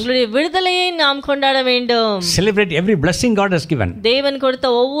deliverance. உங்களுடைய விடுதலையை நாம் கொண்டாட வேண்டும். Celebrate every blessing God has given. தேவன்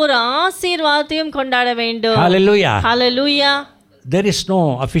கொடுத்த ஒவ்வொரு ஆசீர்வாதத்தையும் கொண்டாட வேண்டும். Hallelujah. Hallelujah. There is no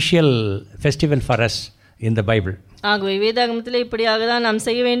official festival for us in the Bible. ஆகவே வேதாகமத்திலே இப்படியாக தான் நாம்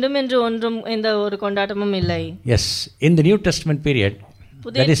செய்ய வேண்டும் என்று ஒன்றும் எந்த ஒரு கொண்டாட்டமும் இல்லை. Yes, in the New Testament period,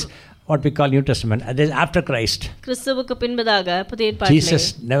 that is what we call New Testament, that is after Christ. கிறிஸ்துவுக்கு பின்பதாக புதிய ஏற்பாட்டிலே Jesus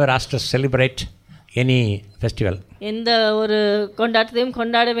never asked us to celebrate any festival. எந்த ஒரு கொண்டாட்டத்தையும்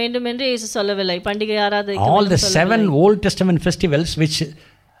கொண்டாட வேண்டும் என்று இயேசு சொல்லவில்லை. பண்டிகை ஆராதனை. All the 7 Old Testament festivals which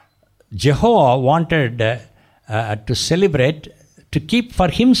Jehovah wanted to celebrate, to keep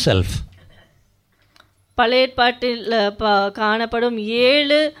for himself. பழைய ஏற்பாட்டில் காணப்படும்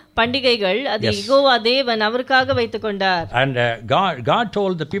 7 பண்டிகைகள் அது யெகோவா தேவன் அவருக்காக வைத்துக் கொண்டார். And God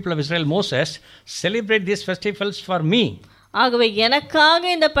told the people of Israel, Moses, celebrate these festivals for me. ஆகவே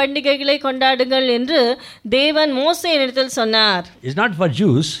எனக்காக இந்த பண்டிகைகளை கொண்டாடுங்கள் என்று தேவன் மோசேயினிடத்தில் சொன்னார். It's not for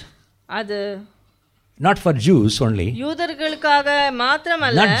Jews. அது not for Jews only. யூதர்களுக்காக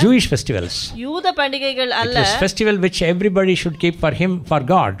மாத்திரமல்ல. Not Jewish festivals. யூத பண்டிகைகள் அல்ல. It is festival which everybody should keep for him, for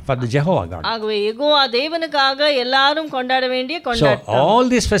God, for the Jehovah God. ஆகவே யெகோவா தேவனுக்காக எல்லாரும் கொண்டாட வேண்டிய கொண்டாட்டம். So all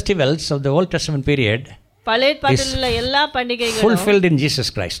these festivals of the Old Testament period பழைய ஏற்பாட்டில் உள்ள எல்லா பண்டிகைகளும் fulfilled in Jesus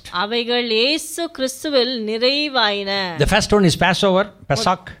Christ. அவைகள் இயேசு கிறிஸ்துவில் நிறைவாயின. The first one is Passover,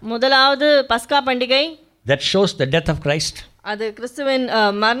 Pesach. முதலாவது பஸ்கா பண்டிகை. That shows the death of Christ. அது கிறிஸ்துவின்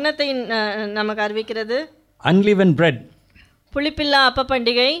மரணத்தை நமக்கு அறிவிக்கிறது. Unleavened bread. புளிப்பில்லா அப்ப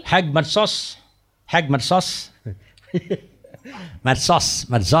பண்டிகை. Hag Matzos. Hag Matzos.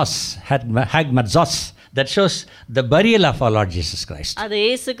 Hag Matzos. That shows the burial of our Lord Jesus Christ. அது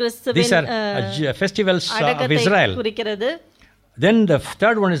இயேசு கிறிஸ்துவின் These are festivals of Israel. குறிக்கிறது. Then the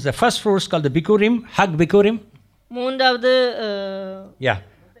third one is the first fruits called the Bikurim, Hag Bikurim. மூன்றாவது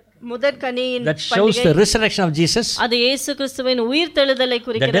முதற்கனியின் that shows the resurrection of Jesus. அது இயேசு கிறிஸ்துவின் உயிர்த்தெழுதலை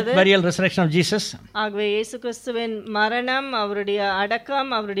குறிக்கிறது. The death, burial, resurrection of Jesus. ஆகவே இயேசு கிறிஸ்துவின் மரணம், அவருடைய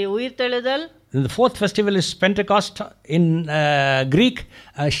அடக்கம், அவருடைய உயிர்த்தெழுதல். And the fourth festival is Pentecost in Greek,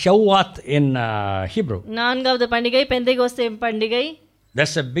 Shavuot in Hebrew. நான்காவது பண்டிகை பெந்தேகோஸ்தே பண்டிகை.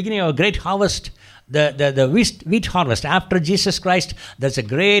 That's the beginning of a great harvest. The wheat harvest. After Jesus Christ, there's a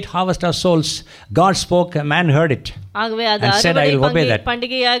great harvest of souls. God spoke, a man heard it. ஆகவே அது அறுவடை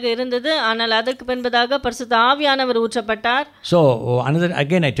பண்டிகையாக இருந்தது. ஆனால் அதற்கு பின்பதாக பரிசுத்த ஆவியானவர் ஊற்றப்பட்டார். So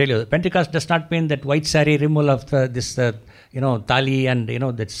again I tell you, Pentecost does not mean that white saree removal of this tali and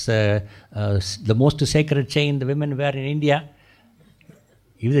that's the most sacred chain the women wear in India.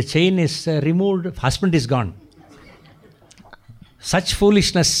 If the chain is removed, husband is gone. Such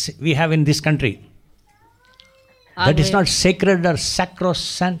foolishness we have in this country. That is not sacred or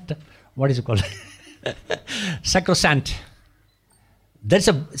sacrosanct. What is it called? Sacrosanct. That's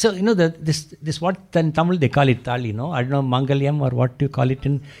so this what in Tamil they call it thali, no? I don't know, Mangalyam or what do you call it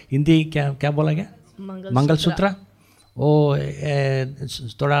in Hindi? क्या बोलेंगे? मंगल सूत्र. वो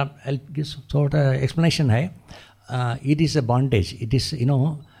थोड़ा थोड़ा explanation है. It is a bondage. It is,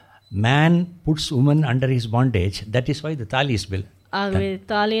 man puts woman under his bondage. That is why the thali is built. ஆகவே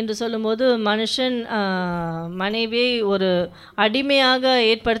தாலி என்று சொல்லும்போது மனுஷன் மனைவியை ஒரு அடிமையாக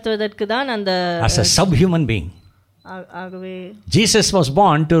ஏற்படுத்துவதற்கு தான் அந்த as a subhuman being. ஆகவே Jesus was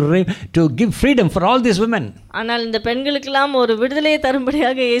born to give freedom for all these women. ஆனால் இந்த பெண்களுக்கெல்லாம் ஒரு விடுதலையை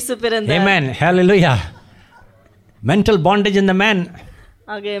தரும்படியாக இயேசு பிறந்தார். Amen. Hallelujah. Mental bondage in the man.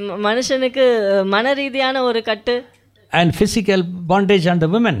 ஆகவே மனுஷனுக்கு மனரீதியான ஒரு கட்டு. And physical bondage on the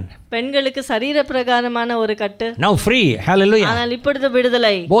women. பெண்களுக்கு சரீர பிரகாரமான ஒரு கட்டு. Now free. Hallelujah. ஆனால் இப்பொழுது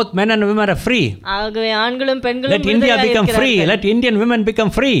விடுதலை. Both men and women are free. ஆகவே ஆண்களும் பெண்களும் Let India become free. Let Indian women become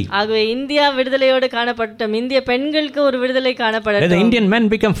free. ஆகவே இந்தியா விடுதலையோடு காணப்படட்டும். இந்திய பெண்களுக்கு ஒரு விடுதலை காணப்படட்டும். Let the Indian men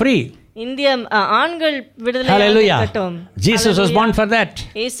become free. இந்திய ஆண்கள் விடுதலையாக இருக்கட்டும். Jesus was born for that.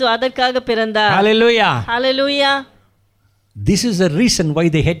 இயேசு அதற்காக பிறந்தார். Hallelujah. Hallelujah. This is the reason why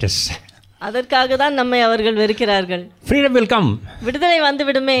they hate us. அதற்காக தான் நம்மை அவர்கள் வெறுக்கிறார்கள். Freedom will come. விடுதலை வந்து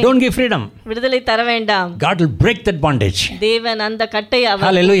விடுமே. Don't give freedom. விடுதலை தர வேண்டாம். God will break that bondage. தேவன் அந்த கட்டை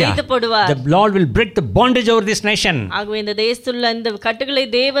அவர் உடைத்து போடுவார். The Lord will break the bondage over this nation. ஆகவே இந்த தேசத்துள்ள இந்த கட்டுகளை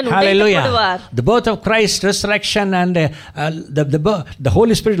தேவன் உடைத்து போடுவார். The birth of Christ, resurrection and the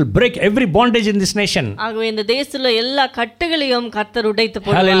Holy Spirit will break every bondage in this nation. ஆகவே இந்த தேசத்துள்ள எல்லா கட்டுகளையும் கர்த்தர் உடைத்து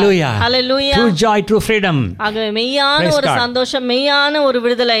போடுவார். Hallelujah. Hallelujah. True joy, true freedom. ஆகவே மெய்யான ஒரு சந்தோஷம், மெய்யான ஒரு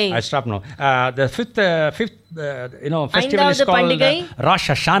விடுதலை. I stop now. The fifth festival is called Rosh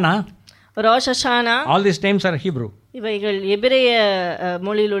Hashanah. Rosh Hashanah. All these names are Hebrew. இவைகள் எபிரேய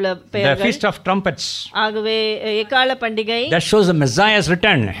மொழியில் உள்ள பெயர்கள். The feast of trumpets. ஆகவே எக்காள பண்டிகை. That shows the Messiah's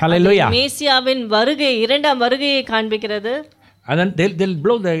return. Hallelujah. மேசியாவின் வருகை, இரண்டாம் வருகையை காண்பிக்கிறது. And then they'll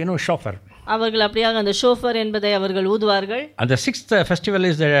blow the shofar. அவர்கள் அப்படியாக அந்த ஷோஃபர் என்பதை அவர்கள் ஊதுவார்கள். And the sixth festival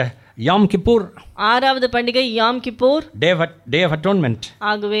is the Yom Kippur. ஆறாவது பண்டிகை Yom Kippur. Day of Atonement.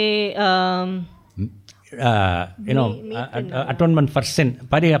 ஆகவே atonement for sin.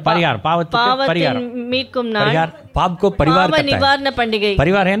 परिहार पावத்துக்கு परिहार. மீட்கும் நாள். पाप को परिवार करता है. निवारण பண்டிகை.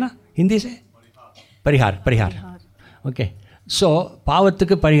 परिवार है ना हिंदी से? परिहार. Okay. So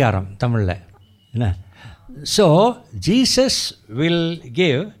பாவத்துக்கு பரிகாரம் தமிழ்ல என்ன? So Jesus will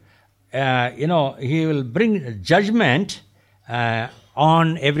give he will bring judgment on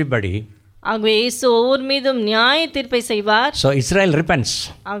everybody. ஆகவே இயேசு ஒவ்வொரு மீதும் நியாய தீர்ப்பை செய்வார். So Israel repents.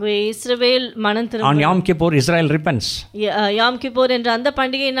 ஆகவே இஸ்ரவேல் மனம் திரும்பும். On Yom Kippur Israel repents. Yom Kippur என்ற அந்த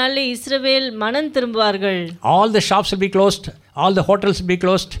பண்டிகை நாளில் இஸ்ரவேல் மனம் திரும்புவார்கள். All the shops will be closed, all the hotels will be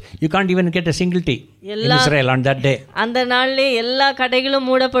closed. You can't even get a single tea in Israel on that day. அந்த நாளிலே எல்லா கடைகளும்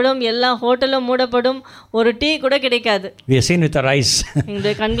மூடப்படும், எல்லா ஹோட்டலும் மூடப்படும், ஒரு டீ கூட கிடைக்காது. We have seen with our eyes. இந்த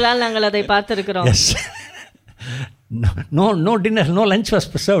கண்களால் நாங்கள் அதை பார்த்திருக்கிறோம். Yes. No dinner, no lunch was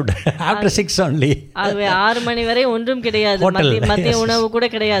served after 6 only. ஆகவே 6 மணி வரை ஒன்றும் கிடையாது. மதிய உணவு கூட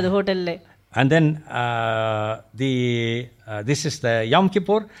கிடையாது ஹோட்டல்ல. And then this is the Yom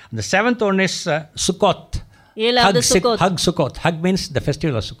Kippur. The seventh one is Sukkot. Hag Sukkot. Hag means the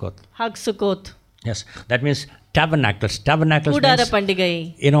festival of Sukkot. Hag Sukkot. Yes, that means tabernacles. கூடார பண்டிகை.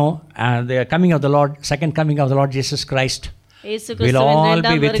 The coming of the Lord, second coming of the Lord Jesus Christ. We'll all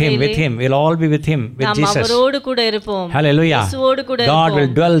be with him. We'll all be with him, with Jesus. அவரோடு கூட இருப்போம். Hallelujah. இயேசுவோடு கூட இருப்போம். God will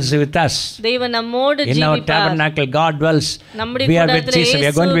dwells with us. தேவன் நம்மோடு ஜீவிப்பார். In our tabernacle God dwells. We are with Jesus. We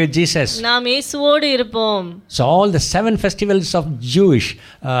are going to be with Jesus. நாம் இயேசுவோடு இருப்போம். So all the 7 festivals of Jewish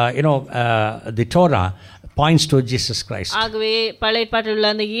the Torah points to Jesus Christ. ஆகவே பழைய ஏற்பாட்டில் உள்ள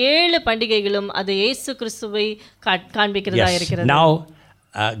அந்த 7 பண்டிகைகளும் அது இயேசு கிறிஸ்துவை காண்பிக்கிறதா இருக்கிறது. Now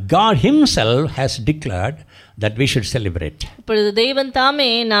God himself has declared that we should celebrate. இப்பொழுது தேவன் தாமே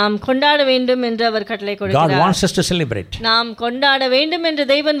நாம் கொண்டாட வேண்டும் என்று அவர் கட்டளை கொடுக்கிறார். God wants us to celebrate. நாம் கொண்டாட வேண்டும் என்று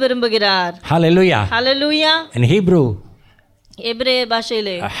தேவன் விரும்புகிறார். Hallelujah. Hallelujah. In Hebrew, எபிரேய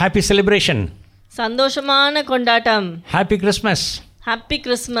பாஷையிலே happy celebration. சந்தோஷமான கொண்டாட்டம். Happy Christmas. Happy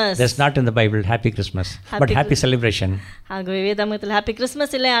Christmas. That's not in the Bible, happy Christmas, but happy celebration. ஆகவே வேதத்தில் happy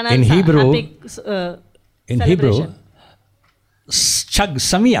Christmas இல்லை, ஆனால் in Hebrew Chag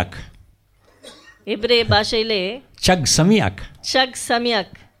Samiak. எபிரேய பாஷையிலே Chag Samiak.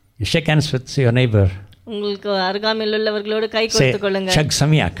 You shake hands with your neighbor. உங்களுக்கு அருகாமையில் உள்ளவர்களோடு கை கோர்த்துக் கொள்ளுங்கள். Chag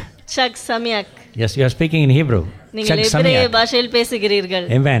Samiak. Yes, you are speaking in Hebrew. நீங்கள் எபிரேய பாஷையில் பேசுகிறீர்கள்.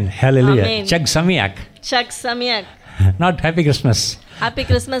 Amen. Hallelujah. Chag Samiak. Not happy Christmas. Happy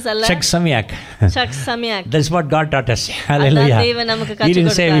Christmas alla. Chag Samiak. That's what God taught us. Hallelujah. He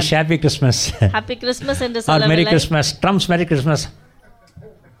didn't say wish happy Christmas. Happy Christmas என்று சொல்லவில்லை. Or Merry Christmas. Trump's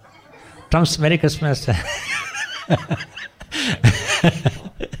Merry Christmas.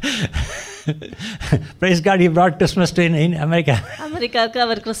 Praise God, He brought Christmas to in America. அமெரிக்காவுக்கு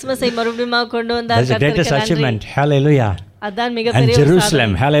அவர் கிறிஸ்துமஸை மறுபடியும் கொண்டு வந்தார். That's the greatest achievement. Hallelujah. அதான் And மிகப்பெரிய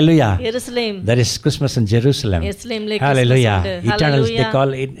Jerusalem. Hallelujah. எருசலேம். There is Christmas in Jerusalem. எருசலேம்ல Hallelujah. Christmas Eternal, they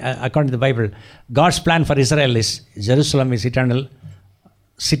call it, according to the Bible, God's plan for Israel is Jerusalem is eternal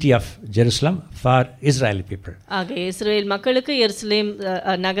city of Jerusalem for Israeli people. ஆக இஸ்ரவேல் மக்களுக்கு எருசலேம்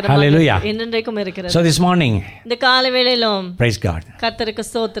நகரம் Hallelujah. என்றென்றைக்கும் இருக்கிறது. So this morning, இந்த காலை வேளையிலும் praise God. கர்த்தருக்கு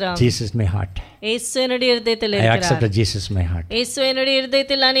ஸ்தோத்திரம். Jesus my heart. இயேசு என்னுடைய இதயத்தில் I இருக்கிறார். accepted Jesus my heart. இயேசு என்னுடைய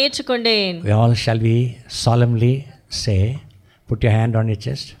இதயத்தில் நான் ஏற்றுக்கொண்டேன். We all shall we solemnly say, put your hand on your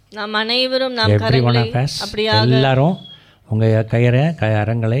chest. நாம் அனைவரும் நாம் Every one கரங்களை of us, அப்படியாக எல்லாரும் உங்க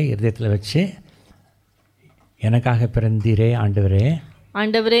கரங்களை இதயத்தில் வச்சு, எனக்காக பிறந்தீரே ஆண்டவரே.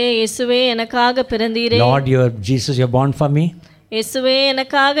 ஆண்டவரே இயேசுவே எனக்காக பிறந்தீரே. Lord, Jesus, you're born for me. இயேசுவே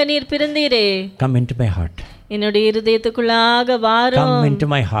எனக்காக நீர் பிறந்தீரே. Come into my heart. என்னுடைய இருதயத்துக்குள்ளாக வாரும். Come into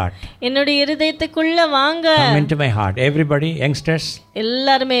my heart. என்னுடைய இருதயத்துக்குள்ள வாங்க. Come into my heart. Everybody, youngsters.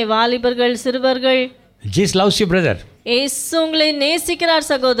 எல்லாருமே வாலிபர்கள் சிறுவர்கள். Jesus loves you, brother. இயேசு உங்களை நேசிக்கிறார்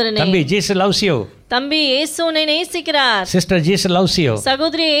சகோதரனே. தம்பி, Jesus loves you. தம்பி இயேசு உன்னை நேசிக்கிறார். Sister, Jesus loves you.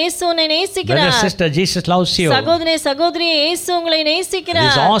 சகோதரி இயேசு உன்னை நேசிக்கிறார். Brother, sister, Jesus loves you. சகோதரி இயேசு உங்களை நேசிக்கிறார்.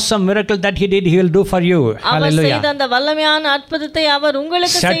 This awesome miracle that He did, He will do for you. அவர் செய்த அந்த வல்லமையான அற்புதத்தை அவர்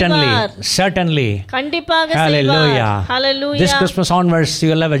உங்களுக்கு செய்வார். Certainly. கண்டிப்பாக செய்வார். Hallelujah. Hallelujah. This Christmas onwards,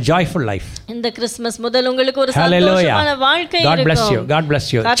 you will have a joyful life. இந்த கிறிஸ்மஸ் முதல் உங்களுக்கு ஒரு சந்தோஷமான வாழ்க்கை இருக்கும். God bless you. God bless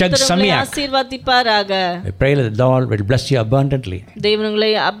you. Church Samiak. ஆசீர்வதிப்பாராக. I pray that the Lord will bless you abundantly. தேவன்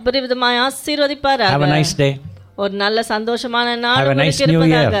உங்களை அபரிவிதமாய் ஆசீர்வதிப்பாராக. Have a nice day. ஒரு நல்ல சந்தோஷமான நாள் உங்களுக்கு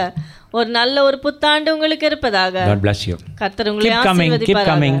இருப்பதாக. ஒரு நல்ல ஒரு புத்தாண்டு உங்களுக்கு இருப்பதாக. God bless you. கர்த்தர் உங்களை Keep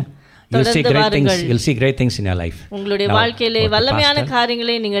coming. You'll see great things. You'll see great things in your life. உங்களுடைய வாழ்க்கையிலே வல்லமையான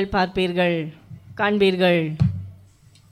காரியங்களை நீங்கள் பார்ப்பீர்கள், காண்பீர்கள்.